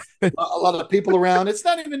levels and like, a lot of people around. It's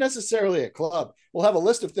not even necessarily a club. We'll have a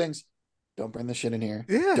list of things. Don't bring this shit in here.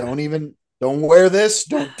 Yeah. Don't wear this.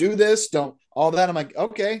 Don't do this. Don't all that. I'm like,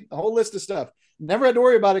 okay, a whole list of stuff. Never had to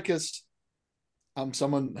worry about it because I'm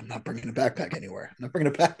not bringing a backpack anywhere. I'm not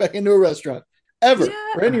bringing a backpack into a restaurant ever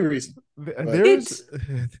for any reason. I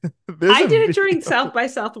did it during South by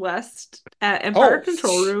Southwest at Empire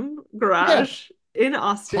Control Room Garage. Yeah. In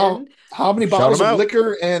Austin. How many bottles of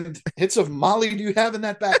liquor and hits of Molly do you have in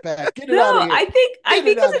that backpack? Get it out of here. I think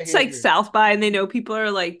because it's like South by and they know people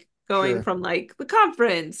are like going from like the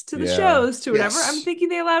conference to the shows to whatever. I'm thinking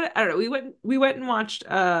they allowed it. I don't know. We went and watched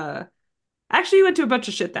actually we went to a bunch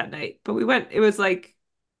of shit that night, but it was like,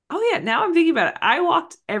 oh yeah, now I'm thinking about it. I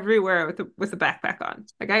walked everywhere with a backpack on.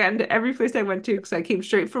 Like I got into every place I went to because I came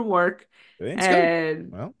straight from work.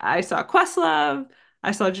 And I saw Questlove.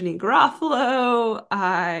 I saw Janine Garofalo.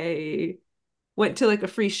 I went to like a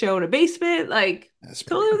free show in a basement, like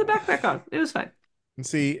totally with a backpack on. It was fine. And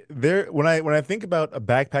see, when I think about a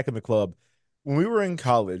backpack in the club, when we were in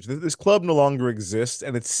college, this club no longer exists,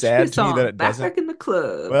 and it's sad to me that it doesn't. Backpack in the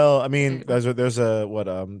club. Well, I mean, there's a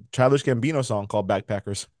Childish Gambino song called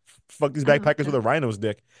Backpackers. Fuck these backpackers with a rhino's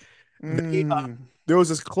dick. There was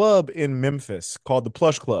this club in Memphis called the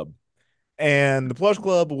Plush Club. And the Plush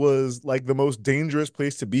Club was like the most dangerous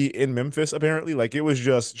place to be in Memphis, apparently. Like it was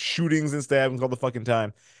just shootings and stabbings all the fucking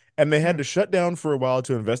time. And they had to shut down for a while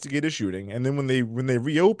to investigate a shooting. And then when they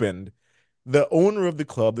reopened, the owner of the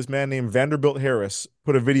club, this man named Vanderbilt Harris,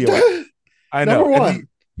 put a video up. I know. Number one.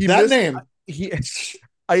 That name.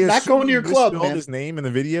 I not going to your club, man. His name in the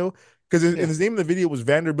video because his name in the video was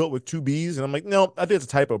Vanderbilt with 2 B's. And I'm like, no, I think it's a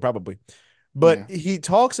typo probably. But he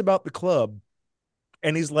talks about the club.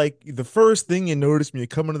 And he's like, the first thing you notice when you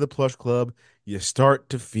come into the Plush Club, you start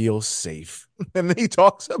to feel safe. And then he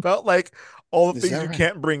talks about like all the things you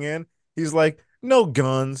can't bring in. He's like, no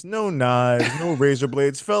guns, no knives, no razor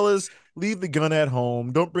blades. Fellas, leave the gun at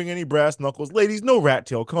home. Don't bring any brass knuckles. Ladies, no rat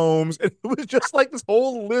tail combs. And it was just like this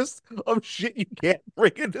whole list of shit you can't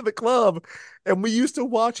bring into the club. And we used to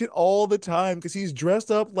watch it all the time because he's dressed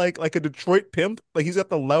up like a Detroit pimp. Like he's got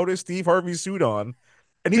the loudest Steve Harvey suit on.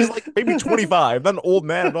 And he's like maybe 25, not an old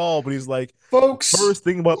man at all, but he's like, folks, first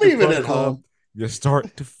thing about leave it at home. You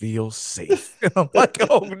start to feel safe. And I'm like,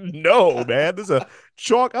 oh no, man, there's a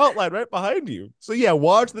chalk outline right behind you. So yeah,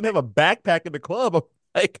 watch them have a backpack in the club. I'm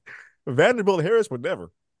like, Vanderbilt Harris would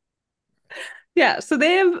never. Yeah, so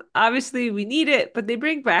they have, obviously we need it, but they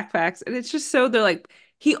bring backpacks, and it's just so they're like,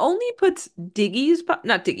 he only puts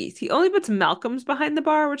he only puts Malcolm's behind the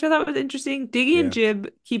bar, which I thought was interesting. Diggy and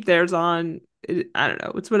Jib keep theirs on. I don't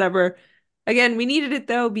know. It's whatever. Again, we needed it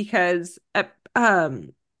though because there's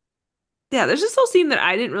this whole scene that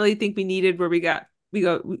I didn't really think we needed where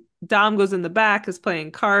Dom goes in the back, is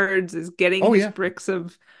playing cards, is getting his bricks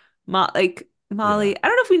of Molly. I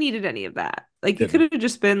don't know if we needed any of that. Like it could have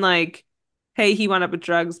just been like, hey, he wound up with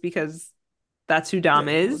drugs because that's who Dom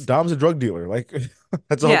is. Dom's a drug dealer. Like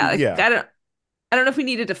that's all. I don't know if we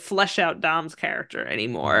needed to flesh out Dom's character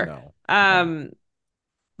anymore. No.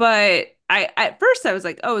 But at first I was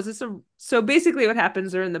like, oh, is this so basically what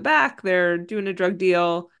happens, they're in the back, they're doing a drug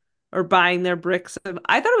deal or buying their bricks of,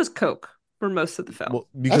 I thought it was coke for most of the film. Well,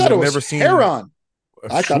 because I've never seen heroin.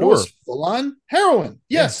 I thought it was full on heroin.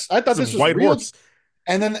 Yes, I thought this was white real. Horse.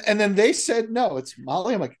 And then they said no, it's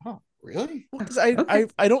Molly. I'm like, oh, really? Because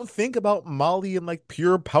I don't think about Molly in like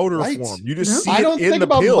pure powder form. You just see I don't it in think the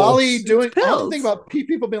about pills. Molly doing. I don't think about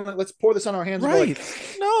people being like, let's pour this on our hands. Right?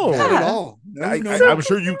 Like, no, not at all. No, I'm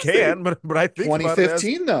sure you can, but I think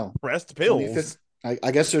 2015 though, pressed pills.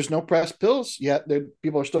 I guess there's no pressed pills yet.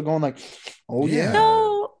 People are still going like, oh yeah.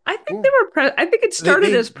 No, I think they were. I think it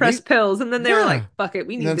started as pressed pills, and then they were like, fuck it,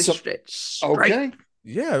 we need this shit. Okay.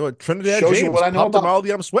 Yeah, Trinidad Shows James you what I know about Molly.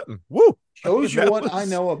 I'm sweating. Woo. Shows you what I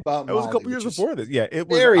know about Molly. It was a couple years before this. Yeah, it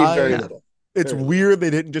was very little. It's weird they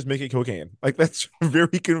didn't just make it cocaine. Like that's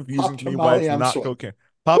very confusing to me why it's not cocaine.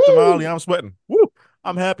 Pop Molly, I'm sweating. Woo.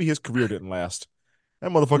 I'm happy his career didn't last. That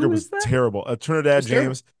motherfucker was terrible. Trinidad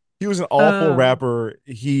James. He was an awful rapper.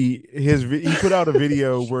 He put out a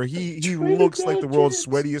video where he looks like the world's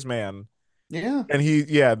sweatiest man. Yeah. And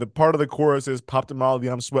the part of the chorus is "Popped a Molly,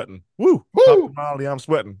 I'm sweating." Woo! Popped a Molly, I'm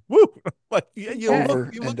sweating. Woo! Like you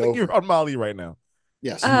look like you're on Molly right now.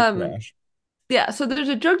 Yes. Yeah. So there's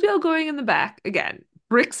a drug deal going in the back again.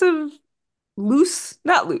 Bricks of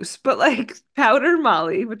not loose, but like powder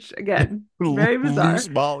Molly, which again, very bizarre. Loose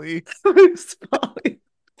Molly. Loose Molly.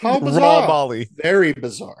 How bizarre. Raw Molly. Very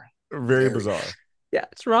bizarre. Very bizarre. Yeah,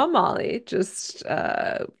 it's raw Molly, just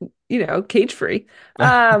cage free.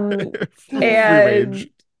 And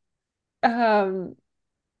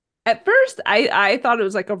at first I thought it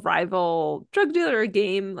was like a rival drug dealer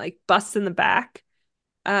game, like busts in the back.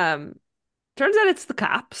 Turns out it's the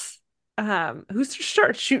cops. Who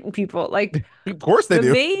start shooting people. Like, of course they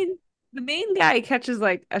do. The main guy catches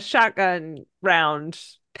like a shotgun round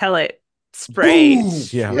pellet spray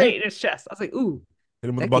straight in his chest. I was like, ooh, hit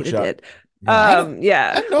him with a buckshot.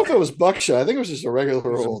 Yeah. I don't know if it was buckshot. I think it was just a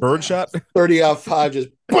regular old bird shot. 30-05, just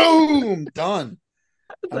boom, done.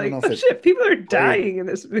 Like, oh shit, people are dying in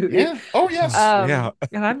this movie. Yeah. Oh yes.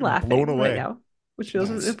 And I'm laughing blown away right now, which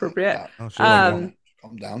feels inappropriate. Calm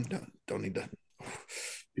down. Don't need to.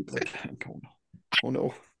 People are dying. Oh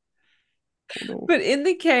no. But in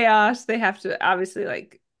the chaos, they have to obviously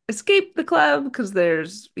like escape the club because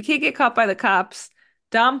we can't get caught by the cops.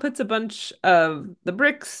 Dom puts a bunch of the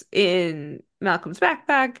bricks in Malcolm's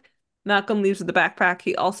backpack. Malcolm leaves with the backpack.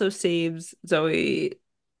 He also saves Zoe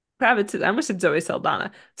Kravitz. I almost said Zoe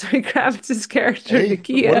Saldana. Zoe Kravitz's character,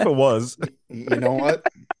 Nakia. What if it was? You know what?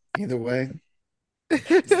 Either way.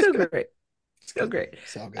 Still great. Still great.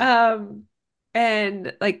 So good.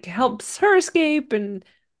 And like helps her escape, and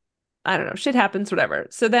I don't know, shit happens, whatever.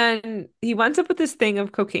 So then he winds up with this thing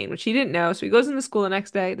of cocaine, which he didn't know. So he goes into school the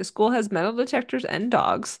next day. The school has metal detectors and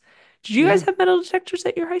dogs. Did you guys have metal detectors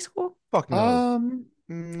at your high school? Fuck no.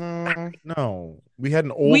 No. We had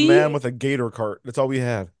an old man with a gator cart. That's all we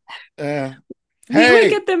had. We would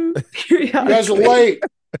get them periodically. You guys are late.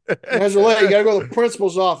 You gotta go to the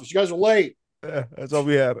principal's office. You guys are late. Yeah, that's all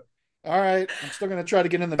we had. All right. I'm still gonna try to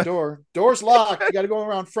get in the door. Door's locked. You gotta go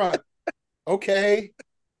around front. Okay.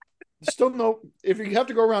 Still no. If you have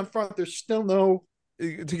to go around front, there's still no.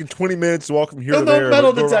 You're taking 20 minutes to walk from here to there. No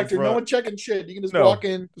metal detector. No one checking shit. You can just walk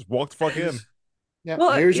in. Just walk the fuck in. Yeah.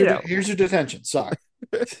 Well, here's your detention. Sorry.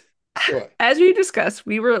 As we discussed,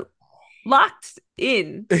 we were locked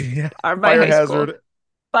in our fire high hazard. School.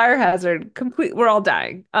 Fire hazard. Complete. We're all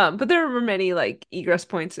dying. But there were many like egress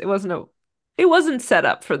points. It wasn't set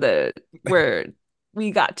up for where we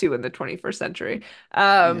got to in the 21st century.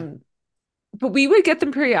 But we would get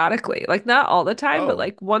them periodically, like not all the time, but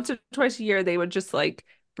like once or twice a year, they would just like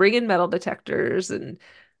bring in metal detectors and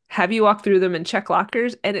have you walk through them and check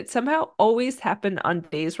lockers. And it somehow always happened on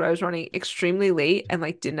days where I was running extremely late and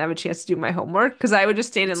like didn't have a chance to do my homework because I would just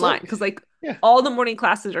stand in line because all the morning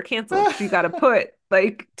classes are canceled. So you got to put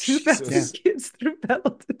like 2,000 kids through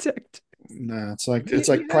metal detectors. No, it's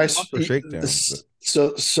like Price shakedowns.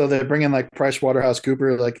 So they bring in like Price Waterhouse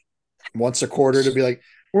Cooper like once a quarter to be like,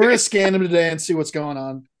 we're gonna scan them today and see what's going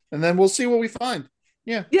on, and then we'll see what we find.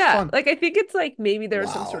 Yeah. Like I think it's like maybe there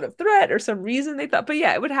was some sort of threat or some reason they thought, but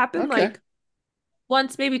it would happen like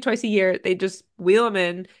once, maybe twice a year. They just wheel them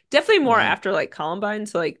in. Definitely more after like Columbine,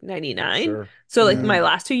 so like 99. Sure. So like my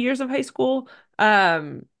last 2 years of high school.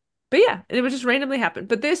 But it would just randomly happen.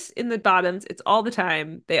 But this in the bottoms, it's all the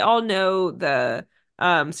time. They all know the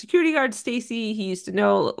security guard Stacy. He used to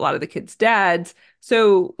know a lot of the kids' dads.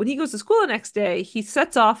 So when he goes to school the next day, he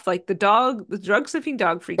sets off like the drug sniffing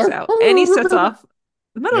dog freaks out, and he sets off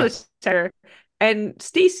the metal detector. And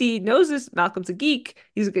Stacy knows this. Malcolm's a geek.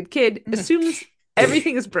 He's a good kid. Assumes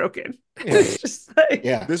everything is broken. It's just like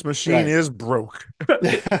this machine is broke.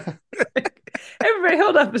 Everybody,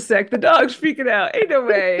 hold up a sec. The dog's freaking out. Ain't no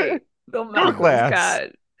way. Bill Malcolm's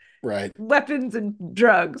got weapons and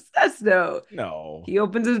drugs. That's no. He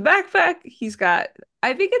opens his backpack. He's got,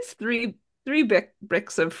 I think it's three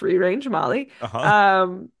bricks of free range Molly,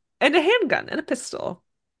 and a handgun and a pistol.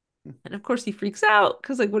 And of course he freaks out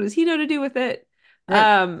because like, what does he know to do with it?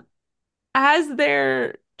 Right. As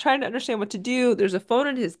they're trying to understand what to do, there's a phone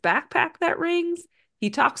in his backpack that rings. He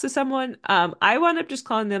talks to someone. I wound up just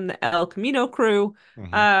calling them the El Camino crew,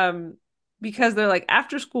 because they're like,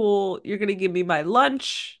 after school, you're gonna give me my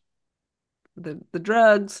lunch, the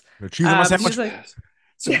drugs. Cheese on my sandwich.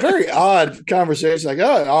 It's a very odd conversation. Like,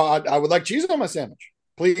 I would like cheese on my sandwich,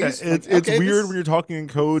 please. It's weird when you're talking in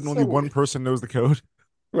code and only one person knows the code.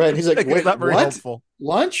 Right. He's like, wait, not very helpful.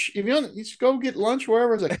 Lunch? If you just go get lunch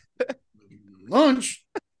wherever. It's like, lunch?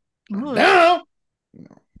 No.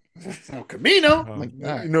 El Camino.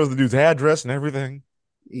 He knows the dude's address and everything.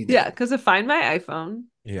 Yeah, because of Find My iPhone.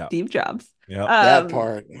 Yeah. Steve Jobs. Yeah. That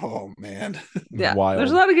part. Oh man. Yeah. Wild.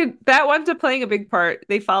 There's a lot of good. That winds up playing a big part.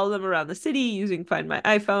 They follow them around the city using Find My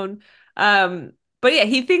iPhone. But yeah,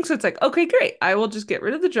 he thinks it's like, okay, great. I will just get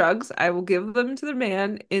rid of the drugs. I will give them to the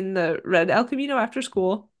man in the red El Camino after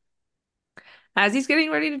school. As he's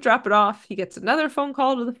getting ready to drop it off, he gets another phone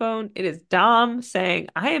call to the phone. It is Dom saying,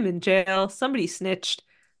 I am in jail. Somebody snitched.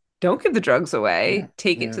 Don't give the drugs away.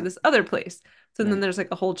 Take it to this other place. So then there's like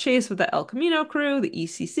a whole chase with the El Camino crew, the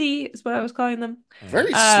ECC is what I was calling them.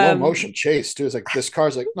 Very slow motion chase too. It's like this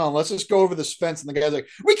car's like, no, let's just go over this fence, and the guy's like,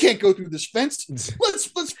 we can't go through this fence.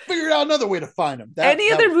 Let's figure out another way to find him.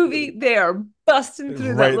 Any other movie, they are busting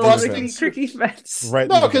through that little tricky fence. Right.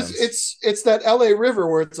 No, because it's that LA River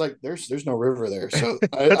where it's like there's no river there. So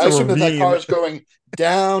I assume that car is going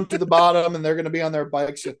down to the bottom, and they're going to be on their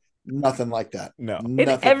bikes. Nothing like that. No. In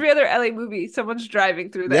every other LA movie, someone's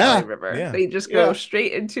driving through the LA River. Yeah. They just go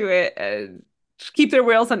straight into it and keep their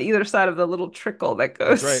wheels on either side of the little trickle that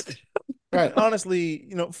goes. That's right. Right.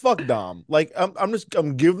 Honestly, fuck Dom. Like,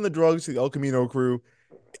 I'm giving the drugs to the El Camino crew.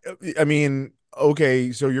 I mean,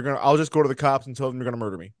 okay, so I'll just go to the cops and tell them you're gonna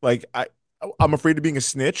murder me. Like, I'm afraid of being a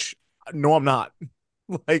snitch. No, I'm not.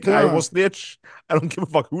 Like, I will snitch. I don't give a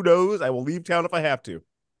fuck who knows. I will leave town if I have to.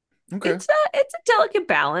 Okay. It's a delicate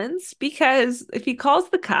balance because if he calls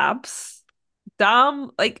the cops,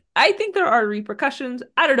 Dom, like, I think there are repercussions.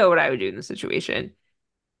 I don't know what I would do in the situation.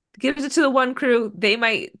 Gives it to the one crew, they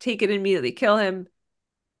might take it and immediately kill him.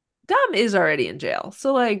 Dom is already in jail,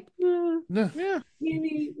 so like,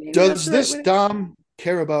 maybe does this Dom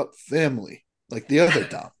care about family like the other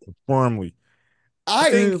Dom? Firmly.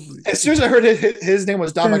 As soon as I heard his name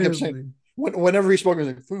was Dom, I kept saying, whenever he spoke, I was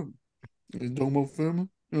like, family. Dom of family.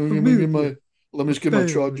 Let me just get my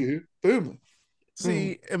charge here. Family.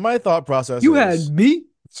 See, in my thought process, you had me.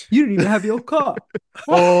 You didn't even have your car.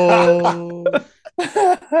 Oh,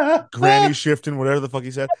 granny shifting, whatever the fuck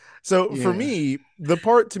he said. So for me, the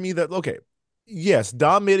part to me that yes,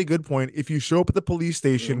 Dom made a good point. If you show up at the police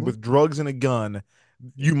station with drugs and a gun,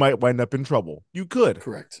 you might wind up in trouble. You could.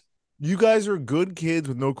 Correct. You guys are good kids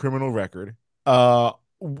with no criminal record.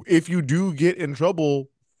 If you do get in trouble,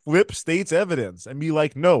 flip state's evidence and be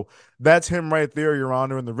like, no, that's him right there, Your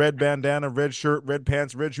Honor, in the red bandana, red shirt, red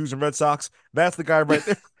pants, red shoes, and red socks. That's the guy right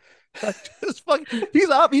there.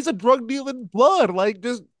 He's a drug dealing blood. Like,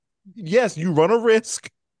 just, yes, you run a risk,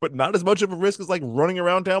 but not as much of a risk as like running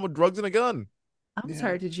around town with drugs and a gun. I'm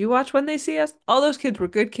sorry, did you watch When They See Us? All those kids were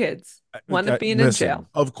good kids. Wound up being in jail.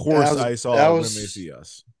 Of course, I saw When They See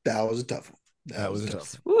Us. That was a tough one. That was a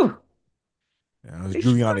tough one. Yeah, it was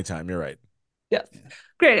Giuliani time. You're right. Yes.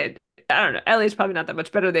 Granted, I don't know. LA's probably not that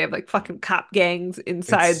much better. They have like fucking cop gangs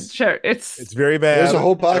inside. It's very bad. There's a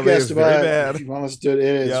whole podcast about it. If you want us to do it,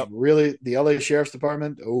 it is really the LA Sheriff's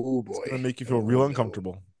Department. Oh boy, it's gonna make you feel real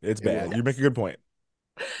uncomfortable. It's bad. You make a good point.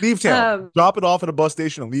 Leave town. Drop it off at a bus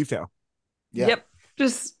station and leave town. Yeah. Yep.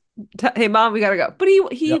 Just hey mom, we gotta go. But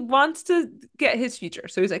he wants to get his future,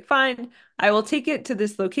 so he's like, fine, I will take it to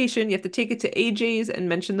this location. You have to take it to AJ's and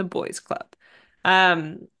mention the boys club.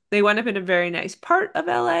 They wind up in a very nice part of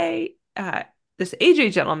LA. This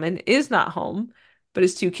AJ gentleman is not home, but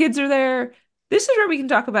his two kids are there. This is where we can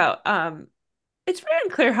talk about. It's very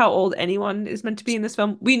unclear how old anyone is meant to be in this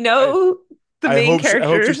film. We know the main characters. I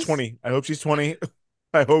hope she's 20. I hope she's 20.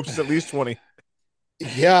 I hope she's at least 20.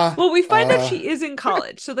 Yeah. Well, we find out she is in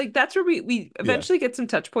college. So like that's where we eventually get some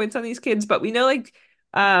touch points on these kids, but we know like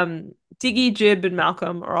Diggy, Jib, and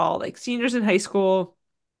Malcolm are all like seniors in high school.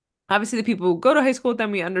 Obviously the people who go to high school with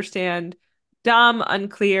them we understand. Dom,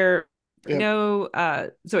 unclear. We know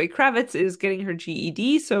Zoe Kravitz is getting her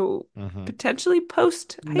GED, so potentially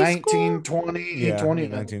post high school. 1920,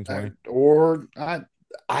 1920. Or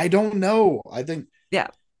I don't know. I think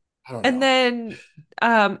And then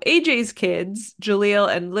AJ's kids,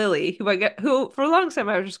 Jaleel and Lily, who for a long time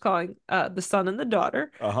I was just calling the son and the daughter.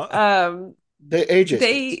 They AJ's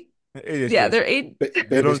they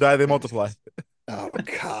don't die, they multiply. Oh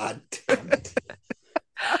God.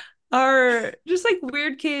 Are just like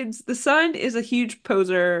weird kids. The son is a huge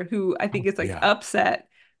poser who I think is like upset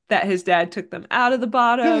that his dad took them out of the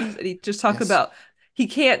bottoms, and he just talks about he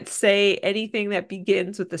can't say anything that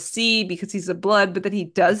begins with a C because he's a blood, but then he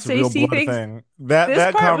does say C things. Thing.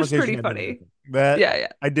 That part was conversation pretty funny.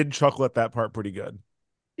 I did chuckle at that part pretty good.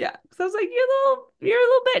 Yeah, so I was like, you're a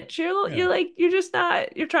little bitch. You're just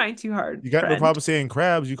not. You're trying too hard. You got no problem saying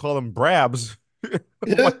crabs. You call them brabs.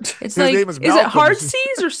 It's like, is it hard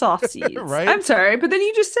C's or soft C's? Right? I'm sorry, but then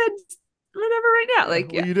you just said whatever right now.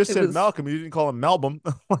 Like, you just said Malcolm. You didn't call him Malbum.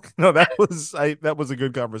 No, that was a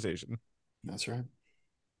good conversation. That's right.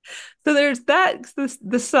 So there's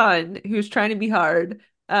the son who's trying to be hard.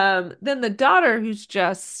 Then the daughter, who's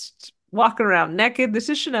just walking around naked. This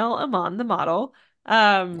is Chanel Iman, the model.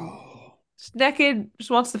 Just naked, just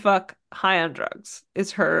wants to fuck, high on drugs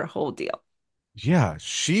is her whole deal. Yeah,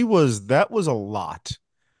 that was a lot.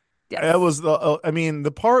 Yes. That was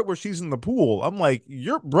the part where she's in the pool. I'm like,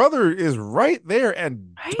 your brother is right there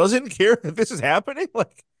and doesn't care if this is happening.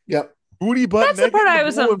 Like, yep, booty butt. That's the part I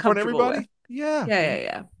was in front of uncomfortable everybody. with.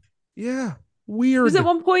 Yeah. Yeah. Weird. Because at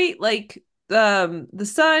one point, like, the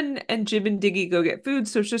son and Jib and Diggy go get food,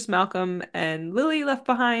 so it's just Malcolm and Lily left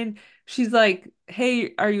behind. She's like,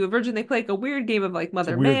 "Hey, are you a virgin?" They play like a weird game of like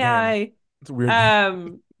Mother May I. It's a weird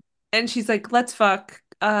game. And she's like, "Let's fuck."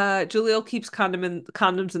 Jaleel keeps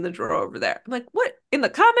condoms in the drawer over there. I'm like, "What? In the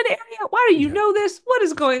common area? Why do you know this? What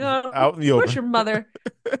is going on? Out in the Where's open. your mother?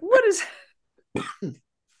 What is?"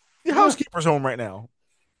 The housekeeper's home right now.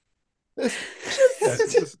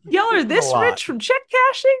 Y'all are this rich from check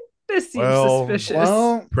cashing? This seems suspicious.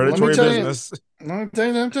 Well, predatory business. Let me tell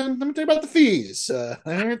you about the fees.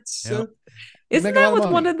 Isn't that with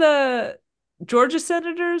one of the Georgia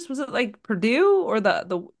senators? Was it like Purdue or the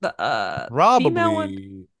female one?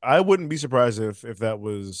 Probably. I wouldn't be surprised if that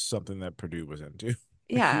was something that Purdue was into.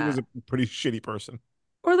 Yeah. He was a pretty shitty person.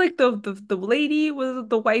 Or like the lady was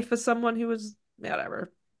the wife of someone who was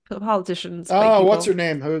whatever. Politicians. Oh, what's her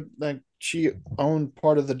name? Who, like, she owned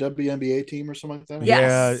part of the WNBA team or something like that?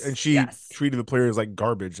 Yes. Yeah, and she treated the players like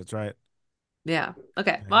garbage. That's right. Yeah.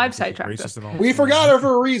 Okay. Well, I've sidetracked this. We forgot her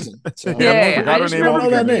for a reason. So. Yeah. I just remember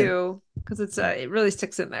that name because it really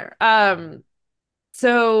sticks in there.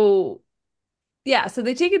 So yeah, so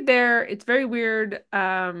they take it there. It's very weird.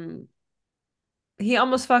 He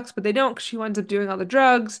almost fucks, but they don't because she winds up doing all the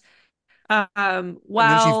drugs. And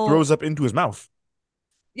then she throws up into his mouth.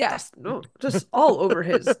 Yes, no, just all over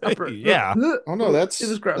his upper. Yeah. Oh no, it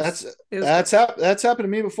was gross. That's happened to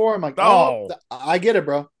me before. I'm like, I get it,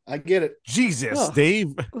 bro. I get it. Jesus,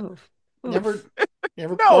 Dave. Never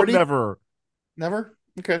No, partied? Never.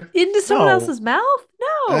 Okay. Into someone else's mouth?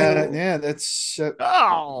 No. Yeah, that's. It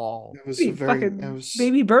was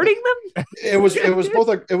baby birding them. It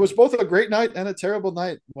was both a great night and a terrible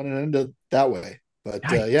night when it ended that way. But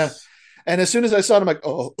yeah, and as soon as I saw it, I'm like,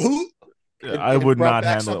 oh. I would not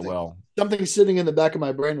handle it well. Something sitting in the back of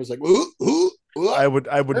my brain was like, ooh. I would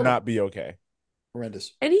not be okay.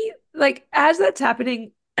 Horrendous. And he, like, as that's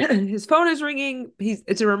happening, his phone is ringing.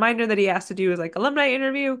 It's a reminder that he has to do his like alumni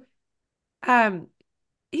interview.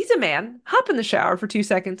 He's a man. Hop in the shower for 2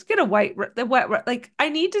 seconds. Get a wet. Like, I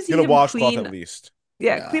need to see him washcloth clean at least.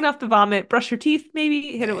 Yeah, clean off the vomit. Brush your teeth.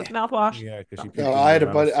 Maybe hit it with mouthwash. Yeah, because I had a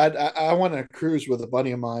buddy. I went on a cruise with a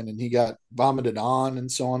buddy of mine, and he got vomited on,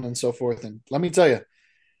 and so on and so forth. And let me tell you,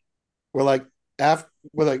 we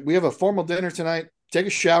have a formal dinner tonight. Take a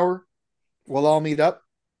shower. We'll all meet up.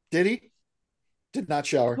 Did he? Did not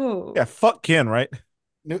shower. Oh. Yeah, fuck Ken, right?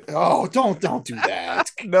 No, don't do that.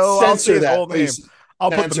 No, Censor I'll say his that, whole name. please. I'll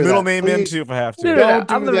put the middle name in too if I have to. No,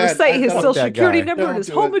 I'm going to recite his social security number and his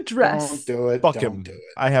home address. Don't do it. Fuck him.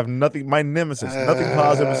 I have nothing. My nemesis. Nothing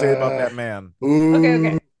positive to say about that man.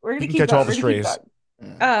 Okay. We're going to keep catch going. all the strays.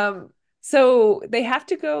 So they have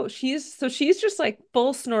to go. She's just like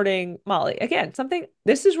full snorting Molly. Again,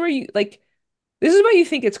 this is where you like, this is why you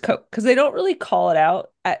think it's coke, because they don't really call it out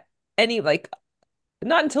at any, like,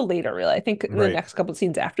 not until later, really. I think in the next couple of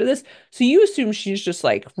scenes after this. So you assume she's just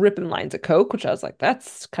like ripping lines of coke, which I was like,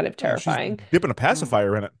 that's kind of terrifying. She's dipping a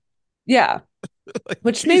pacifier in it. Yeah. Like,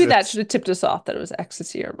 which maybe that should have tipped us off that it was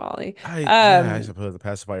ecstasy or Molly. I suppose the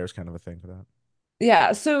pacifier is kind of a thing for that.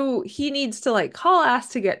 Yeah. So he needs to like haul ass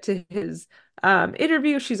to get to his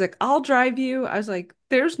interview. She's like, I'll drive you. I was like,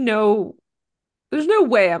 there's no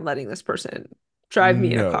way I'm letting this person drive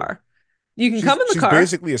me in a car. You can come in the car. She's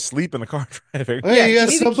basically asleep in the car driving. Hey, you got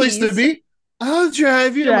someplace to be? I'll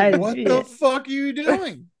drive you. What the fuck are you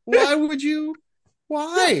doing? Why would you?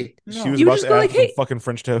 Why? She was about to ask some fucking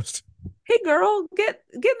French toast. Hey, girl, get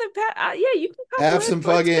in the yeah, you can come have some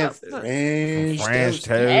fucking French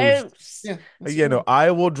toast. Yeah, no,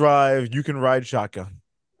 I will drive. You can ride shotgun.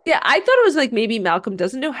 Yeah, I thought it was like maybe Malcolm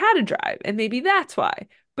doesn't know how to drive, and maybe that's why.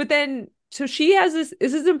 But then, so she has this.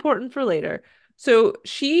 This is important for later. So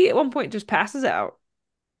she at one point just passes out.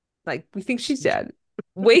 Like, we think she's dead.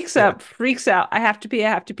 Wakes up, freaks out. I have to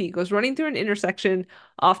pee. Goes running through an intersection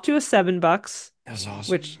off to a $7. That's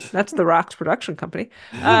awesome. Which that's the Rock's production company.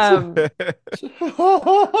 I'll be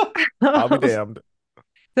damned.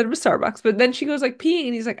 Instead of a Starbucks. But then she goes like peeing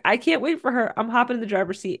and he's like, I can't wait for her. I'm hopping in the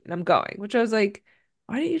driver's seat and I'm going. Which I was like,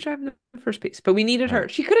 why didn't you drive in the first place? But we needed her.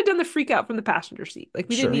 She could have done the freak out from the passenger seat. Like,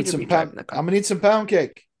 we didn't need her to be driving the car. I'm gonna need some pound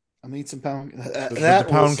cake. I'm gonna eat some pound. The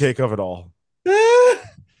pound cake of it all.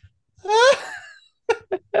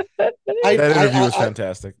 That interview was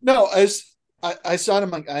fantastic. No, as I saw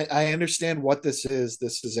him, like, I understand what this is.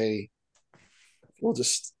 This is we'll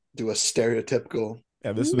just do a stereotypical.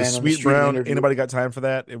 Yeah, this was Sweet Brown. Interview. Anybody got time for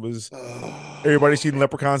that? It was everybody seen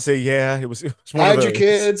Leprechaun say, yeah, it was one hide of your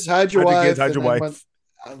kids, hide your wife. Hide your wife.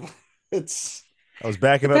 It's I was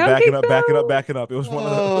backing up. It was one of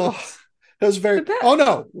those. It was very. Oh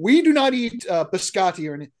no, we do not eat biscotti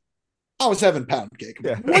or anything. I was having pound cake.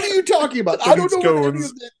 Yeah. What are you talking about? I don't know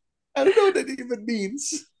what that even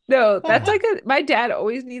means. No, that's like my dad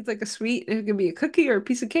always needs like a sweet. It can be a cookie or a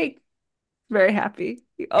piece of cake. Very happy.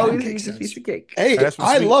 He always needs a piece of cake. Hey,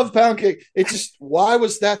 I love pound cake. It's just, why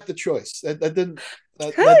was that the choice? That didn't.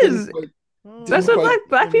 That's what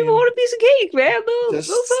black people want, a piece of cake, man.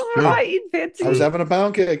 Those are eating fancy. I was having a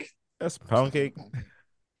pound cake. That's a pound cake.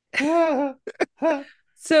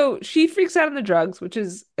 So she freaks out on the drugs, which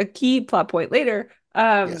is a key plot point later.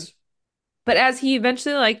 Yes. But as he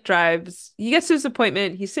eventually drives, he gets to his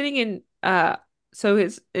appointment. He's sitting in so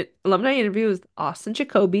his alumni interview was Austin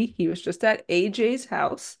Jacoby. He was just at AJ's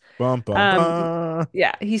house. Yeah,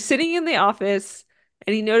 he's sitting in the office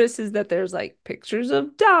and he notices that there's pictures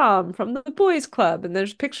of Dom from the boys club and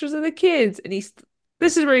there's pictures of the kids. And this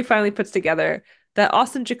is where he finally puts together that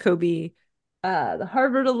Austin Jacoby, the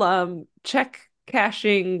Harvard alum, check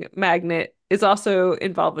cashing magnate, is also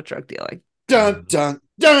involved with drug dealing. Dun dun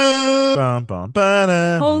dun.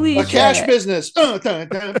 Holy shit. Cash business. Cash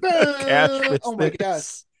business. Oh my god.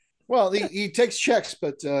 Well, he takes checks,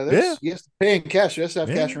 but he has to pay in cash. He has to have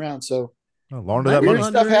cash around. So weird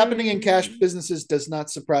stuff happening in cash businesses does not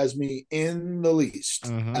surprise me in the least.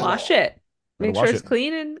 Mm-hmm. Wash it. Make sure it's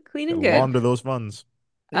clean and good. Launder those funds.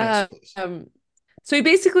 Yes, so he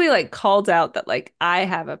basically calls out that I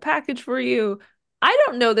have a package for you. I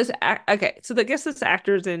don't know this. Okay, so I guess this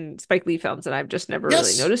actor's in Spike Lee films, and I've just never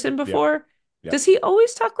really noticed him before. Yeah. Does he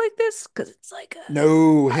always talk like this? Because it's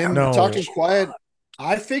talking quiet.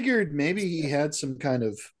 I figured maybe he had some kind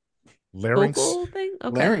of larynx thing.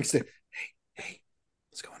 Okay. Larynx thing. Hey,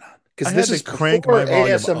 what's going on? Because this is crank my volume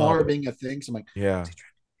ASMR being a thing. So I'm like, yeah.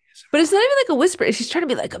 But it's not even a whisper. She's trying to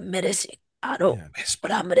be like a menacing. I don't.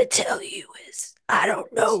 What I'm going to tell you is, I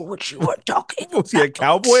don't know what you are talking about. Was he a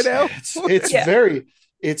cowboy now? It's very,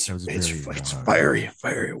 it's very,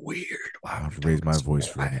 very weird. Wow, I have to raise my voice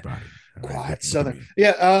for anybody. Quiet Southern.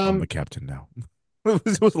 Yeah. I'm the captain now.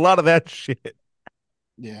 It was a lot of that shit.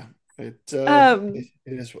 Yeah. It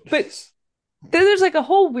is what it is. Then there's a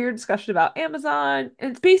whole weird discussion about Amazon.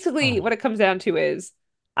 And it's basically what it comes down to is,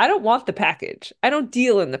 I don't want the package. I don't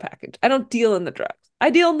deal in the package. I don't deal in the drugs. I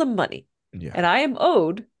deal in the money. Yeah. And I am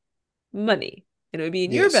owed money. And it would be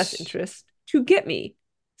in your best interest to get me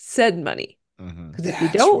said money. Because if you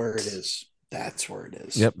don't, where it is. That's where it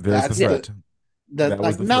is. Yep, there's the threat. That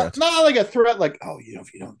was the threat. Not like a threat,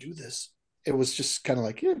 if you don't do this. It was just kind of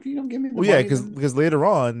if you don't give me the money. Because later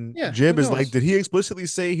on, Jib is did he explicitly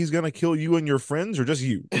say he's gonna kill you and your friends or just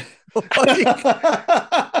you? It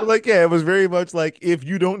was very much if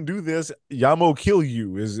you don't do this, Yamo kill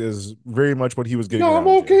you is very much what he was getting.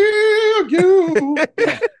 Yamo kill you.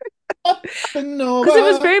 Because it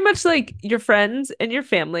was very much your friends and your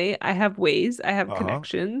family. I have ways, I have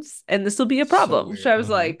connections, and this will be a problem. So I was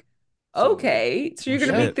okay, so you're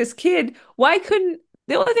gonna make this kid. Why couldn't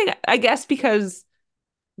the only thing, I guess, because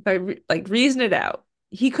if I reason it out,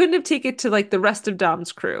 he couldn't have taken it to the rest of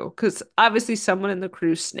Dom's crew, because obviously someone in the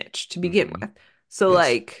crew snitched to begin with. So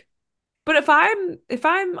but if I'm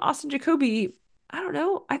Austin Jacoby, I don't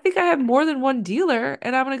know. I think I have more than one dealer,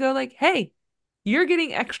 and I'm gonna go hey, you're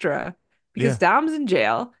getting extra because Dom's in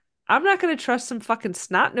jail. I'm not gonna trust some fucking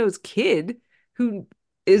snot-nosed kid who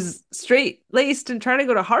is straight-laced and trying to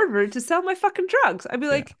go to Harvard to sell my fucking drugs. I'd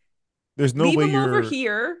be there's no leave way him you're over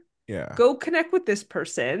here. Yeah. Go connect with this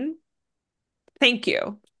person. Thank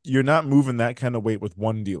you. You're not moving that kind of weight with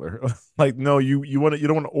one dealer. No, you don't want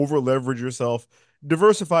to over leverage yourself.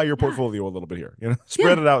 Diversify your portfolio a little bit here.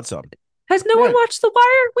 Spread it out some. Has no one watched The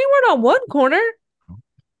Wire? We weren't on one corner.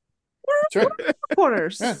 We're on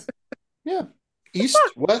corners. Yeah. East,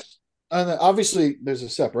 west, and obviously there's a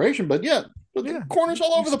separation, but corners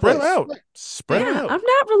all over the place. Spread out. I'm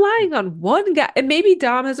not relying on one guy. And maybe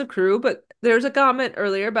Dom has a crew, but there's a comment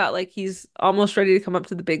earlier about he's almost ready to come up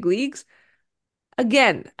to the big leagues.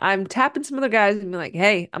 Again, I'm tapping some other guys and be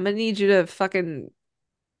hey, I'm gonna need you to fucking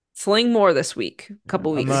sling more this week,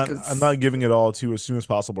 couple weeks. I'm not giving it all to as soon as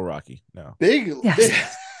possible, Rocky. No. Big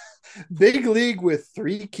league with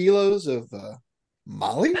 3 kilos of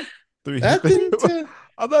Molly.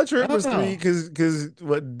 I I'm not sure it was I don't 3 know. because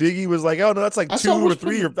what Diggy was like, oh no, that's like I 2 saw or almost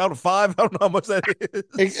 3 or out of 5. I don't know how much that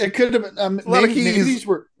is. It could have been A lot of maybe keys. these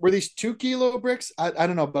were these 2 kilo bricks. I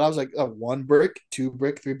don't know, but I was like 1 brick, 2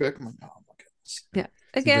 brick, 3 brick. I'm like, oh my goodness. Yeah.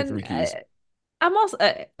 Seems like Again, 3 keys. I'm also,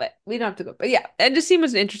 but we don't have to go. But yeah, and just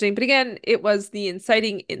seems interesting. But again, it was the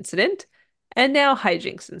inciting incident, and now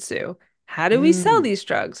hijinks ensue. How do we sell these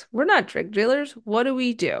drugs? We're not drug dealers. What do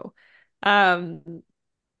we do?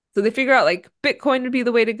 So they figure out like Bitcoin would be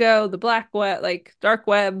the way to go, the black web, like dark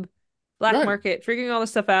web, black Right. market, figuring all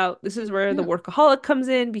this stuff out. This is where the Yeah. workaholic comes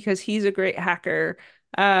in because he's a great hacker,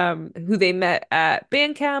 who they met at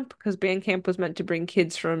band camp because band camp was meant to bring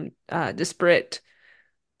kids from disparate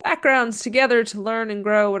backgrounds together to learn and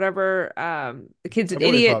grow, whatever. The kid's I an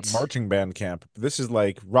really idiot. thought marching band camp. This is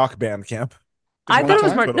like rock band camp. I thought it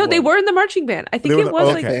was That's no, they were in the marching band. I think They were it the- was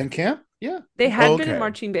okay. like Band camp. Yeah. they had been Okay. in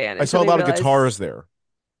marching band. I saw a until lot they of realized- guitars there.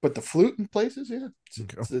 But the flute in places, yeah. It's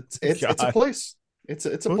a God. place. It's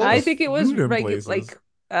a place. I think it was Flute in regular, places. like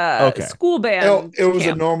Okay. school band. Oh, it was a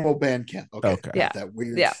camp. normal band camp. Okay. Okay. Yeah. That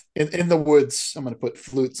weird. Yeah. In the woods. I'm gonna put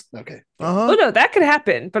flutes. Okay. Oh no, that could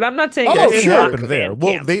happen, but I'm not saying Oh, that's It sure. rock happened there. band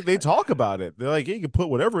Well, camp. they talk about it. They're like, yeah, you can put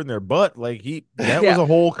whatever in their butt. Like that Yeah. was a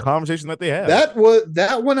whole conversation that they had.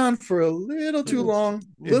 That went on for a little too long,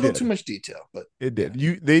 It little did. too much detail. But It did.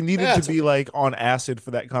 They needed That's to be like on acid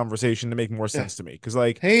for that conversation to make more sense to me. Because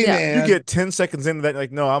like hey Yeah. man, you get 10 seconds into that,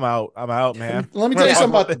 like, no, I'm out, man. let me We're tell you not something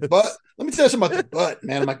about talking the about butt. Let me tell you something about the butt,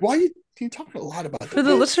 man. I'm like, why are you talking a lot about For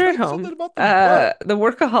the butt? listener at Something home, about the butt. the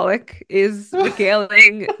workaholic is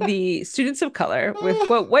regaling the students of color with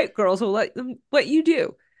what white girls will let them what you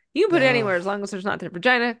do. You can put it anywhere as long as there's not their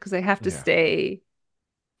vagina because they have to Yeah. stay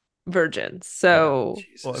virgin. So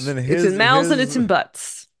Well, and then it's in mouths and it's in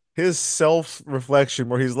butts. his self-reflection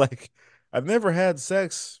where he's like, I've never had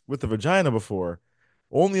sex with a vagina before,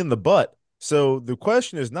 only in the butt. So the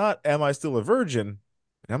question is not, am I still a virgin?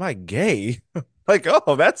 Am I gay? Like,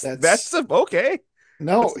 oh, that's okay.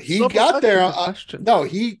 No, That's he self-reflection. got there. Good question. No,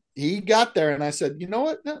 he got there, and I said, you know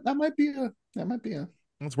what? That might be a.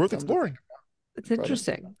 It's worth something to exploring. It's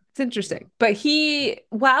interesting. It's interesting. But he,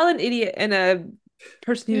 while an idiot and a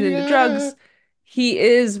person who's into drugs, he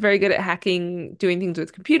is very good at hacking, doing things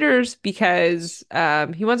with computers because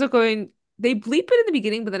he winds up going. They bleep it in the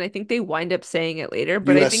beginning, but then I think they wind up saying it later.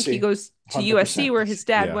 But I think he USC, goes to 100%. USC where his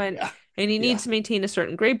dad Yeah. went, Yeah. and he needs Yeah. to maintain a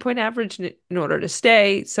certain grade point average in order to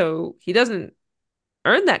stay. So he doesn't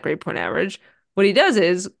earn that grade point average. What he does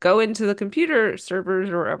is go into the computer servers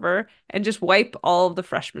or wherever and just wipe all of the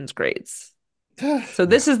freshmen's grades. So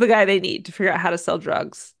this is the guy they need to figure out how to sell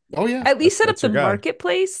drugs. Oh yeah. At least set up That's the your guy.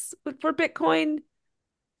 marketplace for Bitcoin.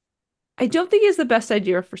 I don't think he's the best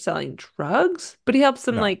idea for selling drugs, but he helps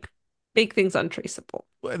them No. like make things untraceable.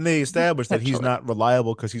 And they established that he's Potentially. not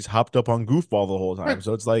reliable because he's hopped up on goofball the whole time. Right.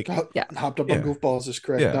 So it's like, Yeah. Hopped up Yeah. on goofballs is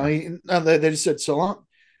correct. Yeah. No, they just said so long.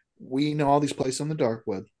 We know all these places on the dark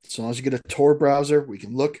web. So long as you get a Tor browser, we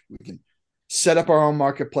can look. We can set up our own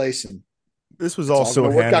marketplace, and this was it's all so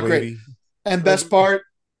gonna work out great. hand-wavy. And best part,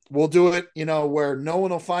 we'll do it. Where no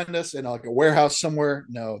one will find us in like a warehouse somewhere.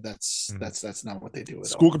 No, that's not what they do at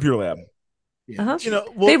School all. computer lab. Yeah. Uh-huh.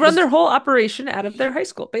 Well, They run this- their whole operation out of their high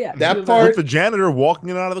school. But yeah, That with part, the janitor walking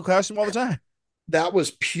in and out of the classroom all the time. that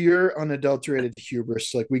was pure unadulterated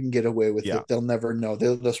hubris. Like we can get away with Yeah. it. They'll never know.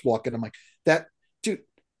 They'll just walk in. I'm like, that dude,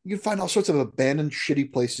 you can find all sorts of abandoned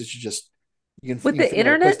shitty places. You can with you the can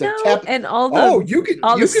figure out a internet place now to tap. and all the You can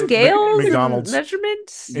scales and McDonald's.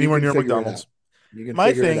 measurements. You Anywhere can near figure it McDonald's. out. You can My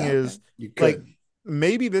figure it thing out, is, man. You like, could.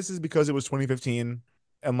 maybe this is because it was 2015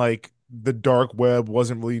 and like the dark web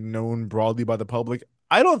wasn't really known broadly by the public.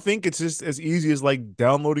 I don't think it's just as easy as like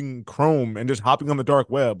downloading Chrome and just hopping on the dark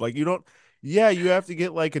web. Like you have to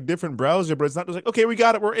get like a different browser, but it's not just like, okay, we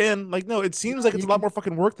got it, we're in. Like, no, it seems like it's a lot more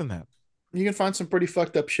fucking work than that. You can find some pretty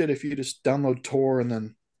fucked up shit if you just download Tor and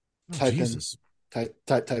then type Jesus.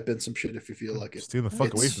 type in some shit if you feel like it. Stealing the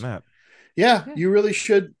fuck away It's- from that. Yeah, you really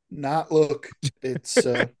should not look. It's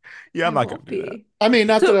Yeah, I'm not won't gonna do that. be. I mean,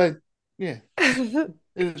 not So- that I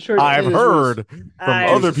yeah. Sure, I've it is heard what from I-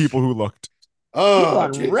 other people who looked. People Oh,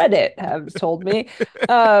 on geez. Reddit have told me.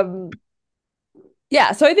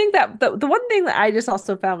 Yeah, so I think that the one thing that I just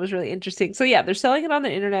also found was really interesting. So yeah, they're selling it on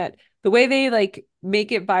the internet. The way they like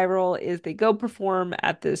make it viral is they go perform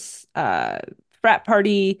at this frat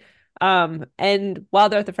party. And while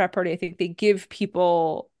they're at the frat party, I think they give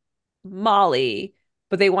people Molly,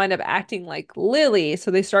 but they wind up acting like Lily,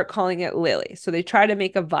 so they start calling it Lily. So they try to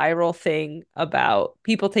make a viral thing about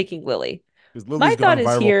people taking Lily. Because My Lily's thought gone is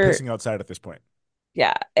viral here- pissing outside at this point.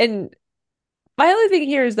 Yeah, and my only thing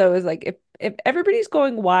here is though is like if everybody's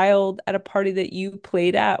going wild at a party that you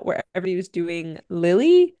played at where everybody was doing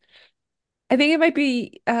Lily, I think it might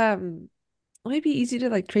be easy to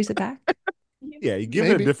like trace it back. Yeah, you give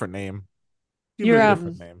it a different name. Give Your it a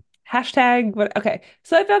different name. hashtag what okay.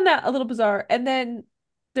 So I found that a little bizarre. And then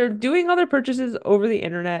they're doing all their purchases over the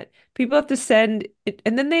internet. People have to send it,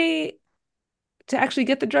 and then they to actually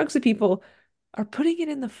get the drugs to people are putting it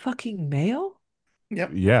in the fucking mail.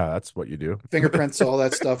 Yep. Yeah, that's what you do. Fingerprints, all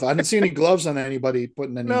that stuff. I didn't see any gloves on anybody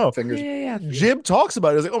putting any fingers. Yeah. Jib talks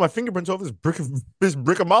about it. It's like, oh, my fingerprints off this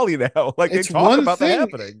brick of Molly now. Like It's they talk one about thing. that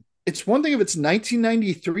happening. It's one thing if it's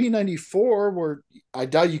 1993, 94, where I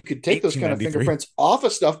doubt you could take those kind of 1893. fingerprints off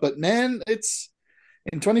of stuff. But man, it's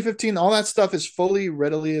in 2015, all that stuff is fully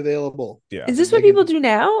readily available. Yeah. Is this what people do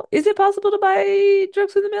now? Is it possible to buy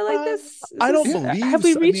drugs in the mail like this? I don't believe. Have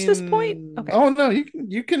we so. reached this point? Okay. Oh no,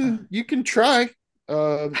 you can try.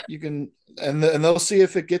 You can and they'll see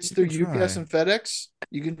if it gets through UPS and FedEx.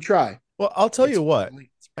 You can try. Well, I'll tell you what.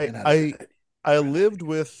 I lived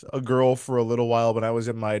with a girl for a little while when I was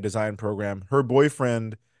in my design program. Her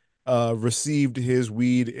boyfriend received his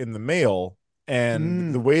weed in the mail,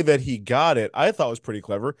 and the way that he got it, I thought was pretty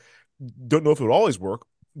clever. Don't know if it would always work,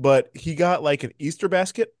 but he got like an Easter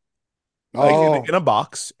basket, like in a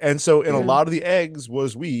box, and so in a lot of the eggs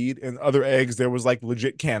was weed, and other eggs there was like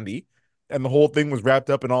legit candy, and the whole thing was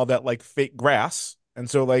wrapped up in all that like fake grass. And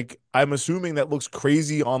so like I'm assuming that looks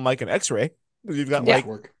crazy on like an X-ray. You've got like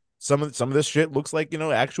some of this shit looks like,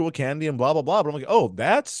 actual candy and blah blah blah. But I'm like, oh,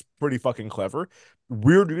 that's pretty fucking clever.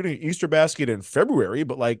 Weird getting an Easter basket in February,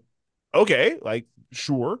 but like, okay, like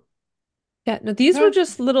sure. Yeah, no, these were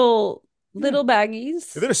just little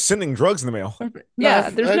baggies. They're just sending drugs in the mail. Yeah,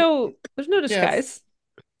 there's no disguise.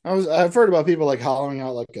 I've heard about people like hollowing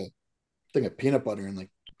out like a thing of peanut butter and like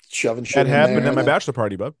shoving shit. That happened in there at my bachelor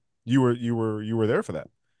party, bub. You were there for that.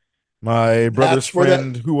 My brother's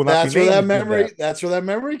friend, who will not be named, that's where that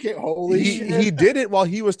memory came. Holy shit! He did it while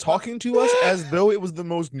he was talking to us as though it was the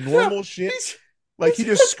most normal shit. Like he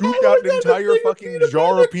just scooped out an entire fucking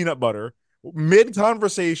jar of peanut butter mid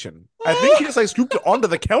conversation. I think he just like scooped it onto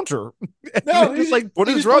the counter and then just like put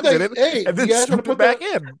his drugs in it and then scooped it back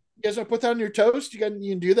in. You guys want to put that on your toast? You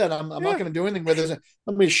can do that. I'm not going to do anything with it.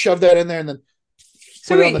 Let me shove that in there and then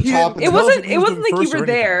so put it on the top. It wasn't like you were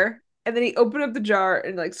there. And then he opened up the jar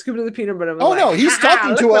and like scooped in the peanut butter. No, he's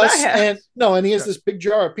talking to us, and he has this big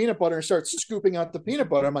jar of peanut butter and starts scooping out the peanut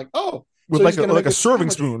butter. I'm like, oh, with so like a serving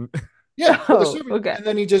spoon. Yeah, okay. And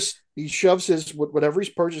then he shoves his whatever he's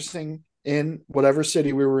purchasing in whatever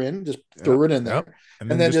city we were in, just threw it in there,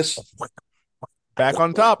 and then just back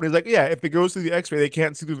on top. And he's like, yeah, if it goes through the X-ray, they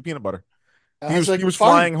can't see through the peanut butter. He was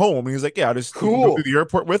flying home, and he's like, yeah, just go through the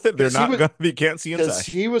airport with it. They're not gonna, they can't see inside.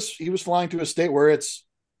 He was flying to a state where it's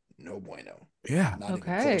no bueno. Yeah.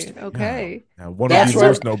 Okay. Yeah, one of these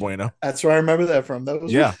was no bueno. That's where I remember that from. That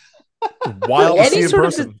was wild to see in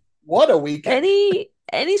person. What a weekend.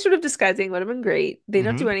 Any sort of disguising would have been great. They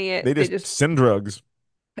don't do any of it. They just send drugs.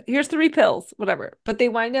 Here's 3 pills, whatever. But they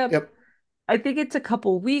wind up. Yep. I think it's a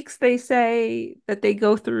couple weeks. They say that they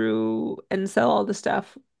go through and sell all the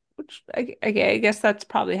stuff, which I guess that's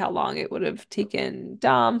probably how long it would have taken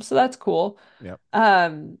Dom. So that's cool. Yep.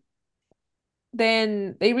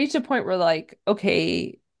 Then they reach a point where like,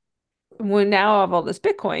 okay, we now have all this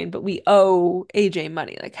Bitcoin, but we owe AJ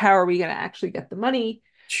money. Like, how are we going to actually get the money?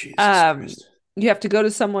 Jesus Christ. You have to go to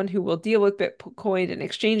someone who will deal with Bitcoin and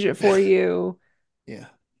exchange it for you.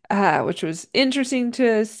 Yeah. Which was interesting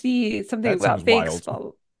to see something about fakes.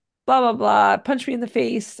 Blah, blah, blah. Punch me in the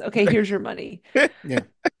face. Okay, here's your money. Yeah.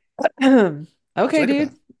 Okay,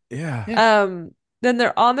 dude. Yeah. Then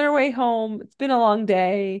they're on their way home. It's been a long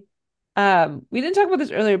day. We didn't talk about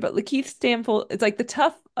this earlier, but Lakeith Stanfield, it's like the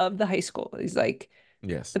tough of the high school. He's like,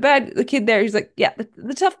 yes, the kid there. He's like, yeah,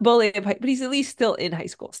 the tough bully of but he's at least still in high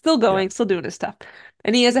school, still going, still doing his stuff.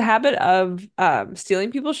 And he has a habit of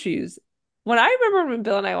stealing people's shoes. When I remember when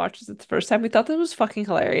Bill and I watched this the first time, we thought this was fucking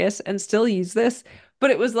hilarious and still use this,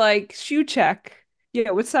 but it was like shoe check.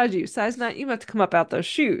 Yeah, what size are you? Size 9. You have to come up out those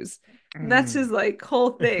shoes. And that's his like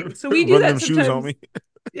whole thing. So we do Run that them sometimes. shoes on me.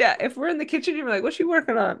 Yeah, if we're in the kitchen, you're like, "What's she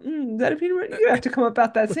working on? Is that a peanut butter?" You have to come up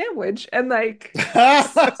out that sandwich, and like,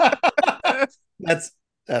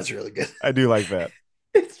 that's really good. I do like that.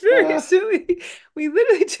 It's very silly. We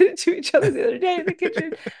literally did it to each other the other day in the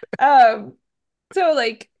kitchen. So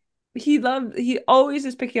like, he always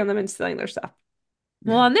is picking on them and stealing their stuff.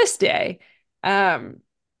 Well, on this day, Dom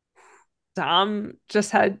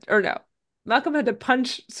just had, or no, Malcolm had to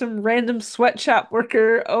punch some random sweatshop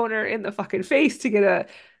worker owner in the fucking face to get a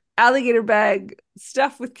alligator bag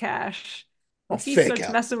stuffed with cash. He starts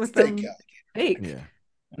messing with them. Fake. Yeah.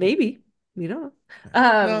 Maybe. You don't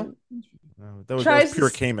know. No, that was Tries pure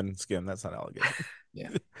to Cayman skin. That's not alligator. Yeah.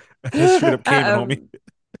 That's straight up Cayman, homie.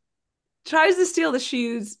 tries to steal the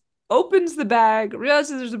shoes, opens the bag,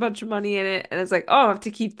 realizes there's a bunch of money in it, and it's like, oh, I have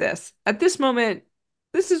to keep this. At this moment,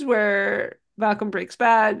 this is where Malcolm breaks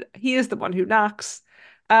bad. He is the one who knocks.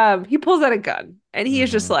 He pulls out a gun, and he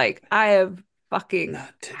is just like, I have fucking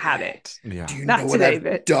had it. Do you Not know what today, I've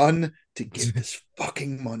bitch. done to get this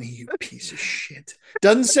fucking money, you piece of shit?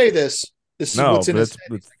 Doesn't say this. This is No, what's in but his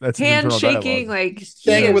head. that's his Hand internal shaking, dialogue. like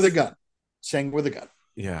Saying he it with a is- gun. Saying with a gun.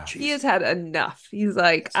 Yeah. He has had enough. He's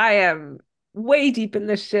like, I am way deep in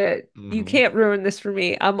this shit. You Mhm. can't ruin this for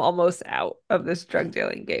me. I'm almost out of this drug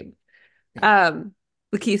dealing game.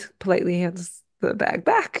 Lakeith politely hands the bag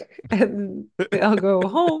back, and they all go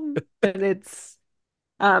home. And it's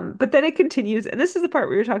but then it continues, and this is the part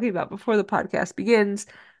we were talking about before the podcast begins,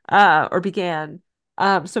 or began.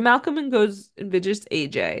 So Malcolm goes and visits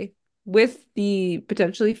AJ with the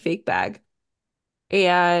potentially fake bag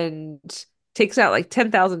and takes out like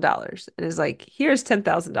 $10,000 and is like, here's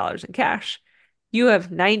 $10,000 in cash. You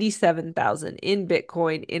have 97,000 in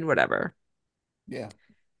Bitcoin, in whatever. Yeah.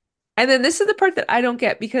 And then this is the part that I don't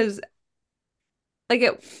get, because like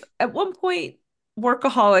at one point,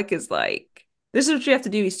 Workaholic is like, this is what you have to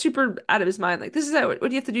do. He's super out of his mind. Like, this is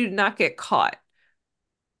what you have to do to not get caught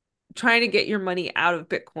trying to get your money out of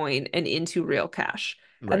Bitcoin and into real cash.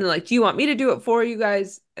 Right. And they're like, do you want me to do it for you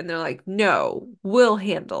guys? And they're like, no, we'll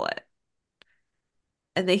handle it.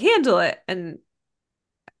 And they handle it, and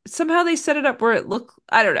somehow they set it up where it looked,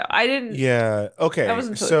 I don't know. I didn't. Yeah. Okay. I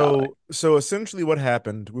wasn't totally following. So essentially what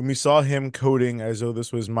happened when we saw him coding as though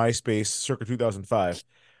this was MySpace circa 2005.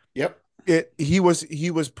 Yep. He was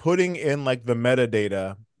putting in like the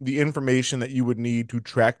metadata, the information that you would need to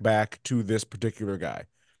track back to this particular guy.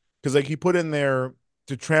 Because like he put in there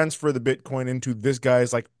to transfer the Bitcoin into this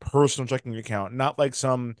guy's like personal checking account, not like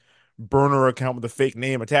some burner account with a fake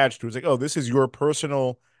name attached to it. It's like, oh, this is your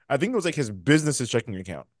personal, I think it was like his business's checking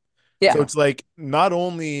account. Yeah. So it's like, not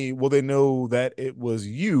only will they know that it was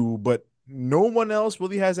you, but no one else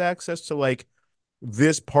really has access to like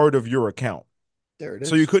this part of your account. There it is.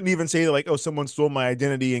 So you couldn't even say like, oh, someone stole my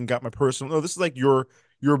identity and got my personal. No, this is like your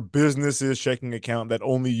business's checking account that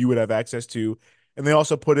only you would have access to. And they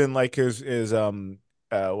also put in like his EIN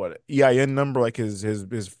number, like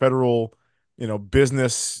his federal,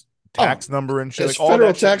 business tax number and shit. His Like all federal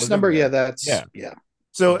that shit tax was in number. there. Yeah, yeah.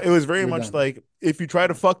 So it was very You're much done. like, if you try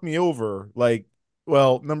to fuck me over, like,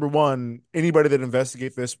 well, number one, anybody that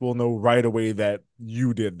investigates this will know right away that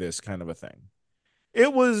you did this kind of a thing.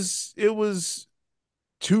 It was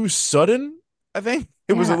too sudden, I think.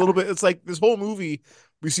 It was a little bit, it's like this whole movie,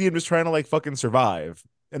 we see him just trying to like fucking survive.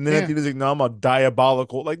 And then at the end, he's like, no, I'm a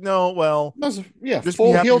diabolical. Like, no, well, just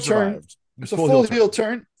full be happy heel you turn. survived. It's a full heel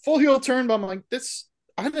turn. Full heel turn, but I'm like, this,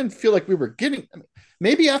 I didn't feel like we were getting,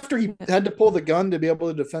 maybe after he had to pull the gun to be able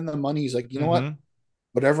to defend the money, he's like, you know what?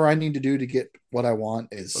 Whatever I need to do to get what I want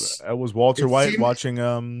is. That was Walter White watching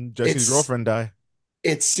Jesse's girlfriend die.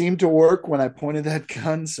 It seemed to work when I pointed that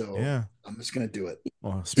gun, so yeah, I'm just gonna do it.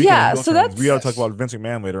 Well, speaking Yeah, of so girlfriends, that's- we got to talk about Vince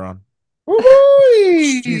McMahon later on.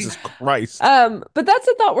 Woo-hoo! Jesus Christ. But that's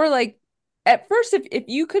a thought where like, at first, if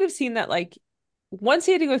you could have seen that, like, once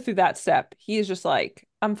he had to go through that step, he is just like,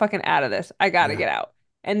 I'm fucking out of this. I gotta get out.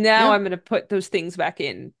 And now I'm gonna put those things back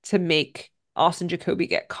in to make Austin Jacoby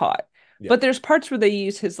get caught. Yeah. But there's parts where they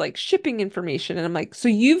use his like shipping information, and I'm like, so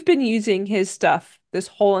you've been using his stuff this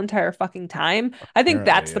whole entire fucking time? I think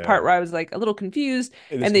that's the part where I was like a little confused.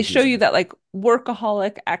 It is And they show confusing. you that like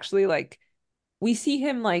Workaholic actually, like, we see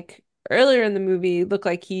him like earlier in the movie look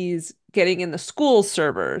like he's getting in the school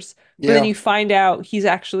servers, but then Yeah. you find out he's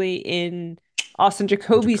actually in Austin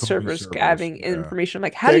Jacoby's servers gathering information. I'm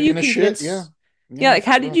like, how did you Taking a convince? shit, yeah. Yeah, like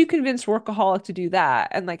how did you convince Workaholic to do that?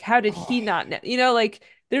 And like, how did he not know? Like,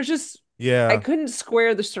 there's just I couldn't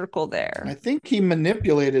square the circle there. I think he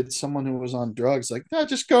manipulated someone who was on drugs. Like, no,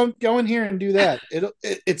 just go in here and do that.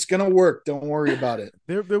 It's gonna work. Don't worry about it.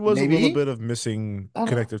 There was Maybe? a little bit of missing I don't know.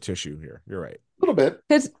 connective tissue here. You're right. A little bit.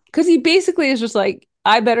 Because he basically is just like,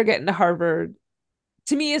 I better get into Harvard.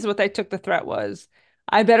 To me, is what I took the threat was.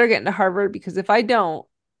 I better get into Harvard, because if I don't,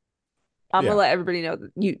 I'm gonna let everybody know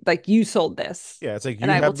that you sold this. Yeah, it's like, you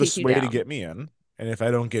and I will have the take you sway to down. get me in, and if I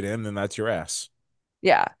don't get in, then that's your ass.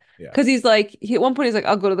 Yeah. Yeah. Because he's like, at one point he's like,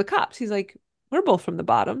 I'll go to the cops. He's like, we're both from the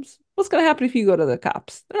bottoms. What's gonna happen if you go to the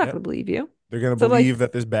cops? They're not Yep. gonna believe you. They're gonna So, like- believe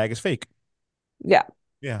that this bag is fake. Yeah.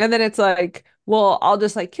 Yeah. And then it's like, well, I'll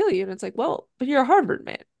just like kill you. And it's like, well, but you're a Harvard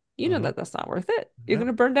man. You know that that's not worth it. You're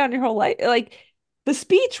gonna burn down your whole life. Like, the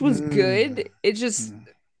speech was good. It just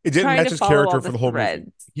It didn't trying match to his follow character all for the whole movie.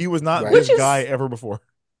 threads. He was not Right. this Which is- guy ever before.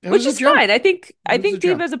 Which is fine. I think was a Dave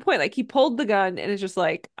jump. has a point. Like he pulled the gun and it's just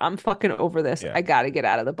like, I'm fucking over this. Yeah. I gotta get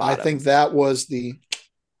out of the bottom. I think that was the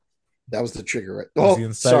trigger, right? That was Oh,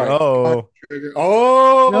 the sorry. trigger.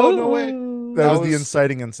 Oh, no way. That was the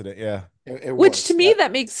inciting incident. Yeah. It Which was. to me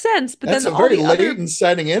that makes sense. But That's then a very all the late other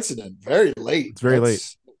inciting incident. Very late. It's very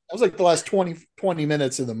late. That was like the last 20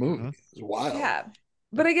 minutes of the movie. It was wild. Yeah.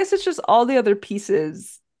 But I guess it's just all the other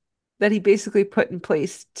pieces that he basically put in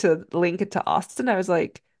place to link it to Austin. I was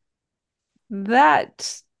like,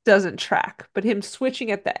 that doesn't track. But him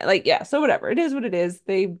switching at that, like, yeah, so whatever. It is what it is.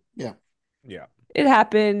 Yeah. It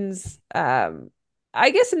happens. I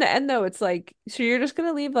guess in the end though, it's like, so you're just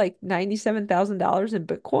gonna leave like $97,000 in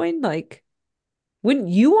Bitcoin? Like, wouldn't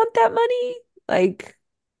you want that money? Like,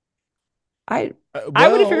 I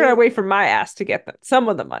would have figured out a way for my ass to get some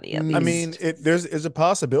of the money at least. I mean, there's a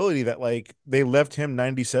possibility that like they left him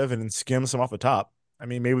 97 and skimmed some off the top. I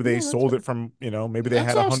mean, maybe they sold it from, maybe they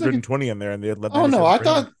had 120 in there and they had left. Oh no, I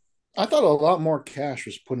 97 thought a lot more cash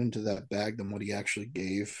was put into that bag than what he actually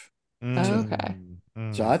gave. Okay.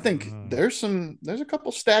 So I think there's a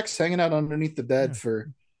couple stacks hanging out underneath the bed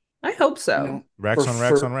for. I hope so. Racks on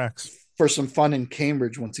racks on racks for some fun in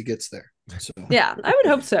Cambridge once he gets there. So yeah, I would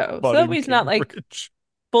hope so. So that he's not like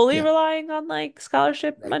fully relying on like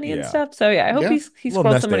scholarship money and stuff. So yeah, I hope he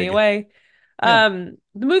squirrels some money away. The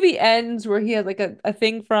movie ends where he has like a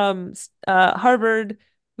thing from Harvard.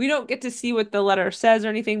 We don't get to see what the letter says or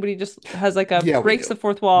anything, but he just has like breaks the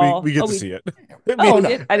fourth wall. We get to see it.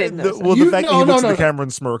 I didn't know. Well, the fact that he looks at the camera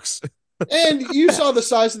and smirks. And you saw the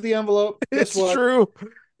size of the envelope. It's true.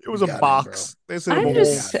 It was a box. They said a whole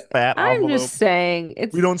fat envelope. I'm just saying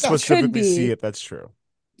we don't specifically see it. That's true.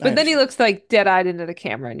 But then he looks like dead-eyed into the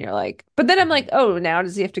camera, and you're like, but then I'm like, oh, now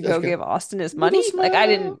does he have to go give Austin his money? Like I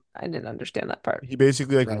didn't understand that part. He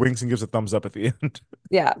basically like winks and gives a thumbs up at the end.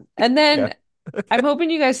 Yeah, and then I'm hoping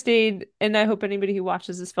you guys stayed, and I hope anybody who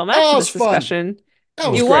watches this film after this discussion,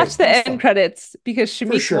 you watch the end credits because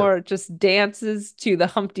Shameik Moore just dances to the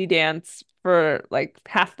Humpty dance for like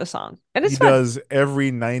half the song, and it's he does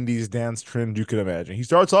every 90s dance trend you could imagine. He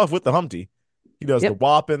starts off with the Humpty. He does the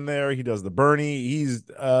WAP in there. He does the Bernie. He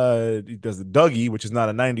does the Dougie, which is not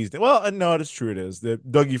a 90s thing. Well, no, it's true. It is. The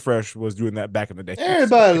Dougie Fresh was doing that back in the day.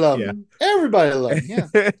 Everybody loved him. Everybody loved him.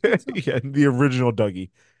 Yeah. Yeah, the original Dougie.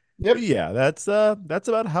 Yep. But yeah, that's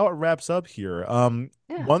about how it wraps up here.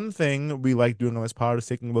 One thing we like doing on this pod is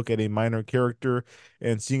taking a look at a minor character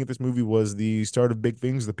and seeing if this movie was the start of big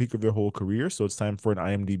things, the peak of their whole career. So it's time for an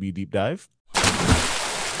IMDb deep dive.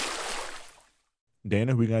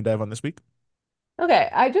 Dana, who are we gonna dive on this week? Okay,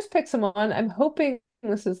 I just picked someone. I'm hoping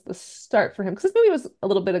this is the start for him because this movie was a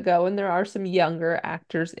little bit ago, and there are some younger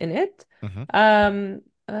actors in it.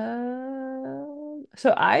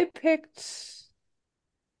 So I picked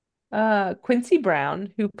Quincy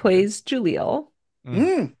Brown, who plays Jaleel.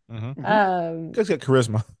 Guy's got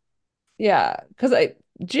charisma. Yeah, because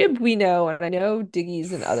Jib we know, and I know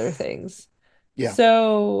Diggy's and other things. Yeah.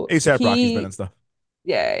 So ASAP Rocky's been in stuff.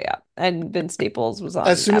 Yeah. And Vince Staples was on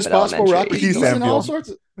As Soon as Possible. Rocky. He's in all sorts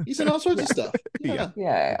of stuff.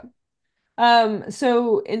 Yeah.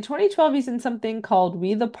 So in 2012, he's in something called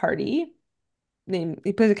We the Party.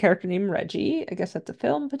 He plays a character named Reggie. I guess that's a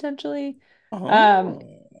film potentially. And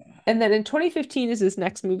then in 2015 is his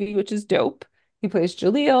next movie, which is Dope. He plays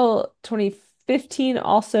Jaleel. 2015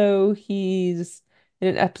 also he's in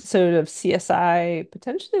an episode of CSI,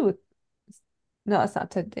 potentially with that's not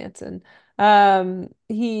Ted Danson.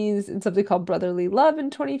 He's in something called Brotherly Love in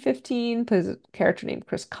 2015, plays a character named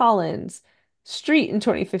Chris Collins. Street in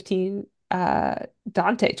 2015, Dante.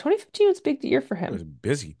 2015 was a big year for him. It was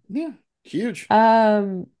busy. Yeah, huge.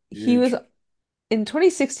 He was in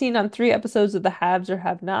 2016 on 3 episodes of The Haves or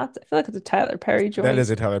Have Nots. I feel like it's a Tyler Perry joint. That is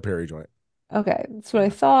a Tyler Perry joint. Okay, that's what I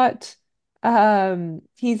thought.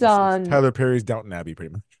 He's on Tyler Perry's Downton Abbey,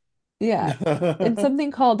 pretty much. Yeah, and something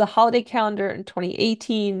called The Holiday Calendar in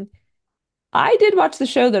 2018. I did watch the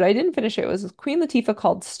show that I didn't finish. It was Queen Latifah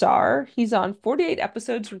called Star. He's on 48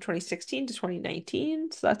 episodes from 2016 to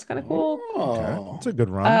 2019, so that's kind of cool. Okay. That's a good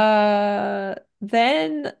run.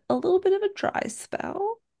 Then a little bit of a dry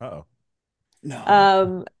spell. Uh-oh.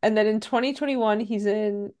 No. And then in 2021, he's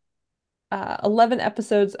in 11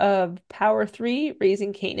 episodes of Power 3,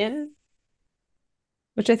 Raising Kanan,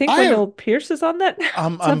 which I think Wendell Pierce is on that.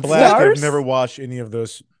 I'm glad I've never watched any of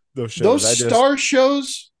those shows. Those Star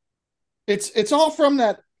shows. It's all from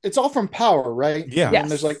that. It's all from Power, right? Yeah. And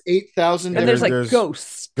there's like 8,000. And there's like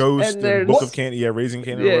Ghost, and Book of Kanan. Raising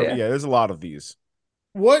Kanan. Yeah, there's a lot of these.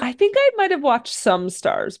 What? I think I might have watched some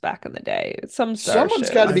Stars back in the day. Some Stars. Someone's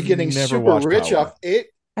got to be getting super rich off it.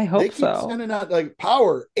 I They hope keep so. sending out like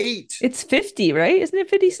Power 8. It's 50, right? Isn't it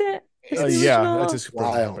 50 Cent? Isn't the Yeah, original? that's his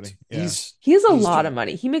production Wild. company. Yeah. He has a he's lot doing- of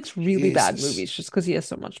money. He makes really bad Jesus. movies just because he has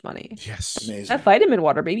so much money. Yes. Amazing. That vitamin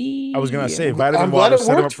water, baby. I was gonna say I'm vitamin glad water it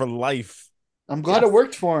set him up worked. for life. I'm glad it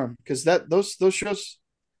worked for him because those shows.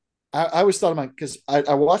 I always thought of my because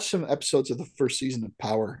I watched some episodes of the first season of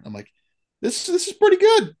Power. I'm like, this is pretty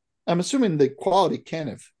good. I'm assuming the quality can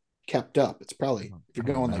have kept up. It's probably if you're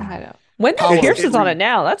going like I know. Wendell Power Pierce is on three. it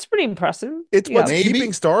now. That's pretty impressive. It's Yeah. what's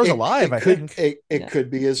keeping stars alive. I think. It could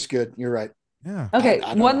be as good. You're right. Yeah. Okay,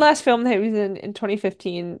 I don't one know. last film that he was in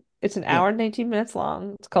 2015. It's an hour and 19 minutes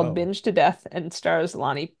long. It's called Oh. Binge to Death and stars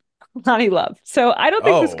Lonnie Love. So I don't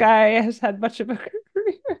think this Oh. guy has had much of a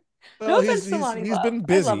career. Well, No he's- offense to Lonnie he's Love. been I love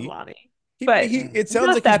busy. Lonnie. He- But it he's sounds not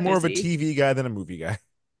like he's that more of a busy. TV guy than a movie guy.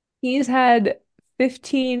 He's had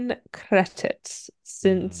 15 credits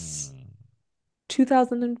since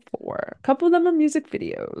 2004. A couple of them are music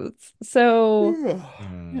videos. So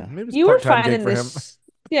Maybe it's you were part-time fine gig in for him. this.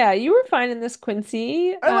 Yeah, you were fine in this,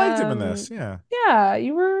 Quincy. I liked him in this. Yeah. Yeah,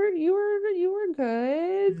 you were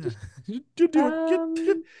good. You're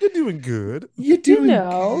doing good. You're doing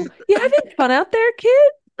You having fun out there,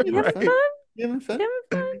 kid? You having Right. fun? You having fun?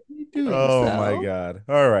 Oh So- my God.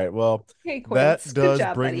 All right. Well, Okay, that Quince. Good does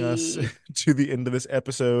job, bring us buddy. to the end of this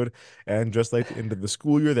episode. And just like the end of the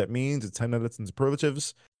school year, that means it's 10 edits and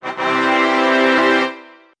superlatives.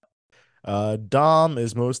 Dom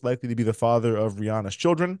is most likely to be the father of Rihanna's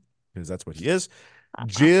children, because that's what he is.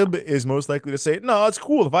 Jib is most likely to say, no, it's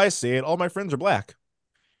cool if I say it. All my friends are black.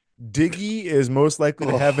 Diggy is most likely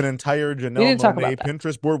to have an entire Janelle didn't talk Monáe about that.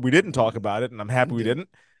 Pinterest board. We didn't talk about it, and I'm happy we didn't.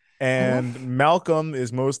 And Malcolm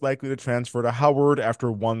is most likely to transfer to Howard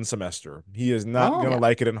after one semester. He is not going to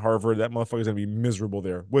like it in Harvard. That motherfucker's going to be miserable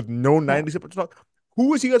there with no 90s hip hop.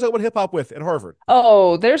 Who is he going to talk about hip hop with at Harvard?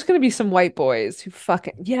 Oh, there's gonna be some white boys who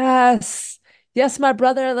fucking yes, my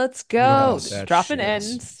brother, let's go. Yes, Just that dropping shit.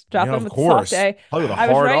 ends, dropping Yeah, of with course. soft A. Probably with a I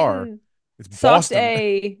was hard R. writing It's soft Boston.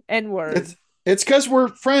 A N word. It's because we're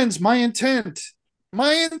friends. My intent.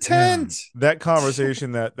 That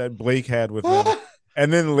conversation that Blake had with him.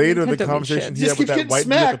 And then later, the Intent of conversation shit. he had Just with keep that getting white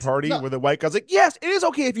dude at smacked. the party, No. where the white guy's like, yes, it is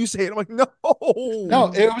okay if you say it. I'm like, no.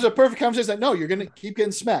 No, it was a perfect conversation. Like, no, you're gonna keep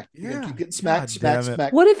getting smacked. You're gonna keep getting smacked, damn smacked, it.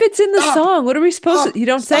 smacked. What if it's in the Stop. song? What are we supposed to? You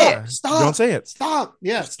don't say it. Stop. Don't say it. Stop.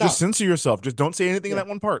 Yeah, stop. Just censor yourself. Just don't say anything in that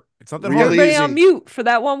one part. It's not that Really hard. Everybody on easy. mute for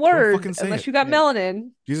that one word, fucking say unless it. you got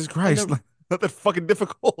melanin. Jesus Christ. Not that fucking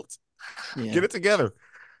difficult. Yeah. Get it together.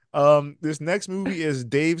 This next movie is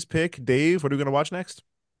Dave's pick. Dave, what are we going to watch next?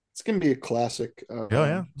 It's gonna be a classic.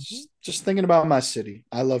 Yeah. Just thinking about my city.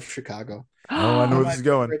 I love Chicago. Oh, I know where this is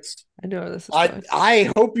going. I know where this is going.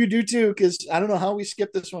 I hope you do too, because I don't know how we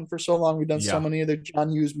skipped this one for so long. We've done Yeah. so many other John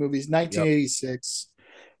Hughes movies. 1986.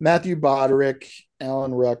 Matthew Broderick,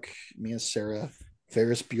 Alan Ruck, Mia Sara,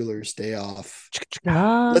 Ferris Bueller's Day Off.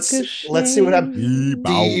 Let's see what happens.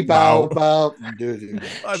 Bow. Dude.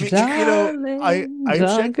 I mean, I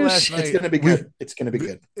checked last night. It's gonna be good. It's gonna be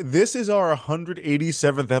good. This is our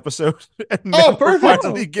 187th episode. And Oh, now we're perfect.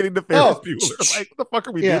 finally getting to Ferris Oh. Bueller. Like, what the fuck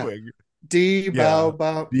are we Yeah. doing? Bow.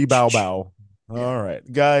 Bow. All right,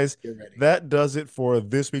 guys, that does it for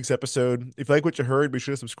this week's episode. If you like what you heard, be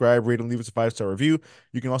sure to subscribe, rate, and leave us a 5-star review.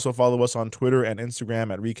 You can also follow us on Twitter and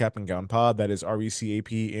Instagram at Recap and Gown Pod. That is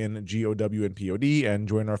RECAPNGOWNPOD, and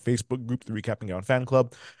join our Facebook group, the Recap and Gown Fan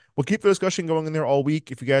Club. We'll keep the discussion going in there all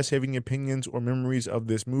week. If you guys have any opinions or memories of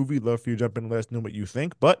this movie, love for you to jump in and let us know what you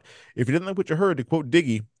think. But if you didn't like what you heard, to quote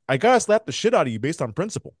Diggy, I gotta slap the shit out of you based on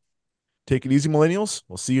principle. Take it easy, millennials.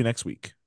 We'll see you next week.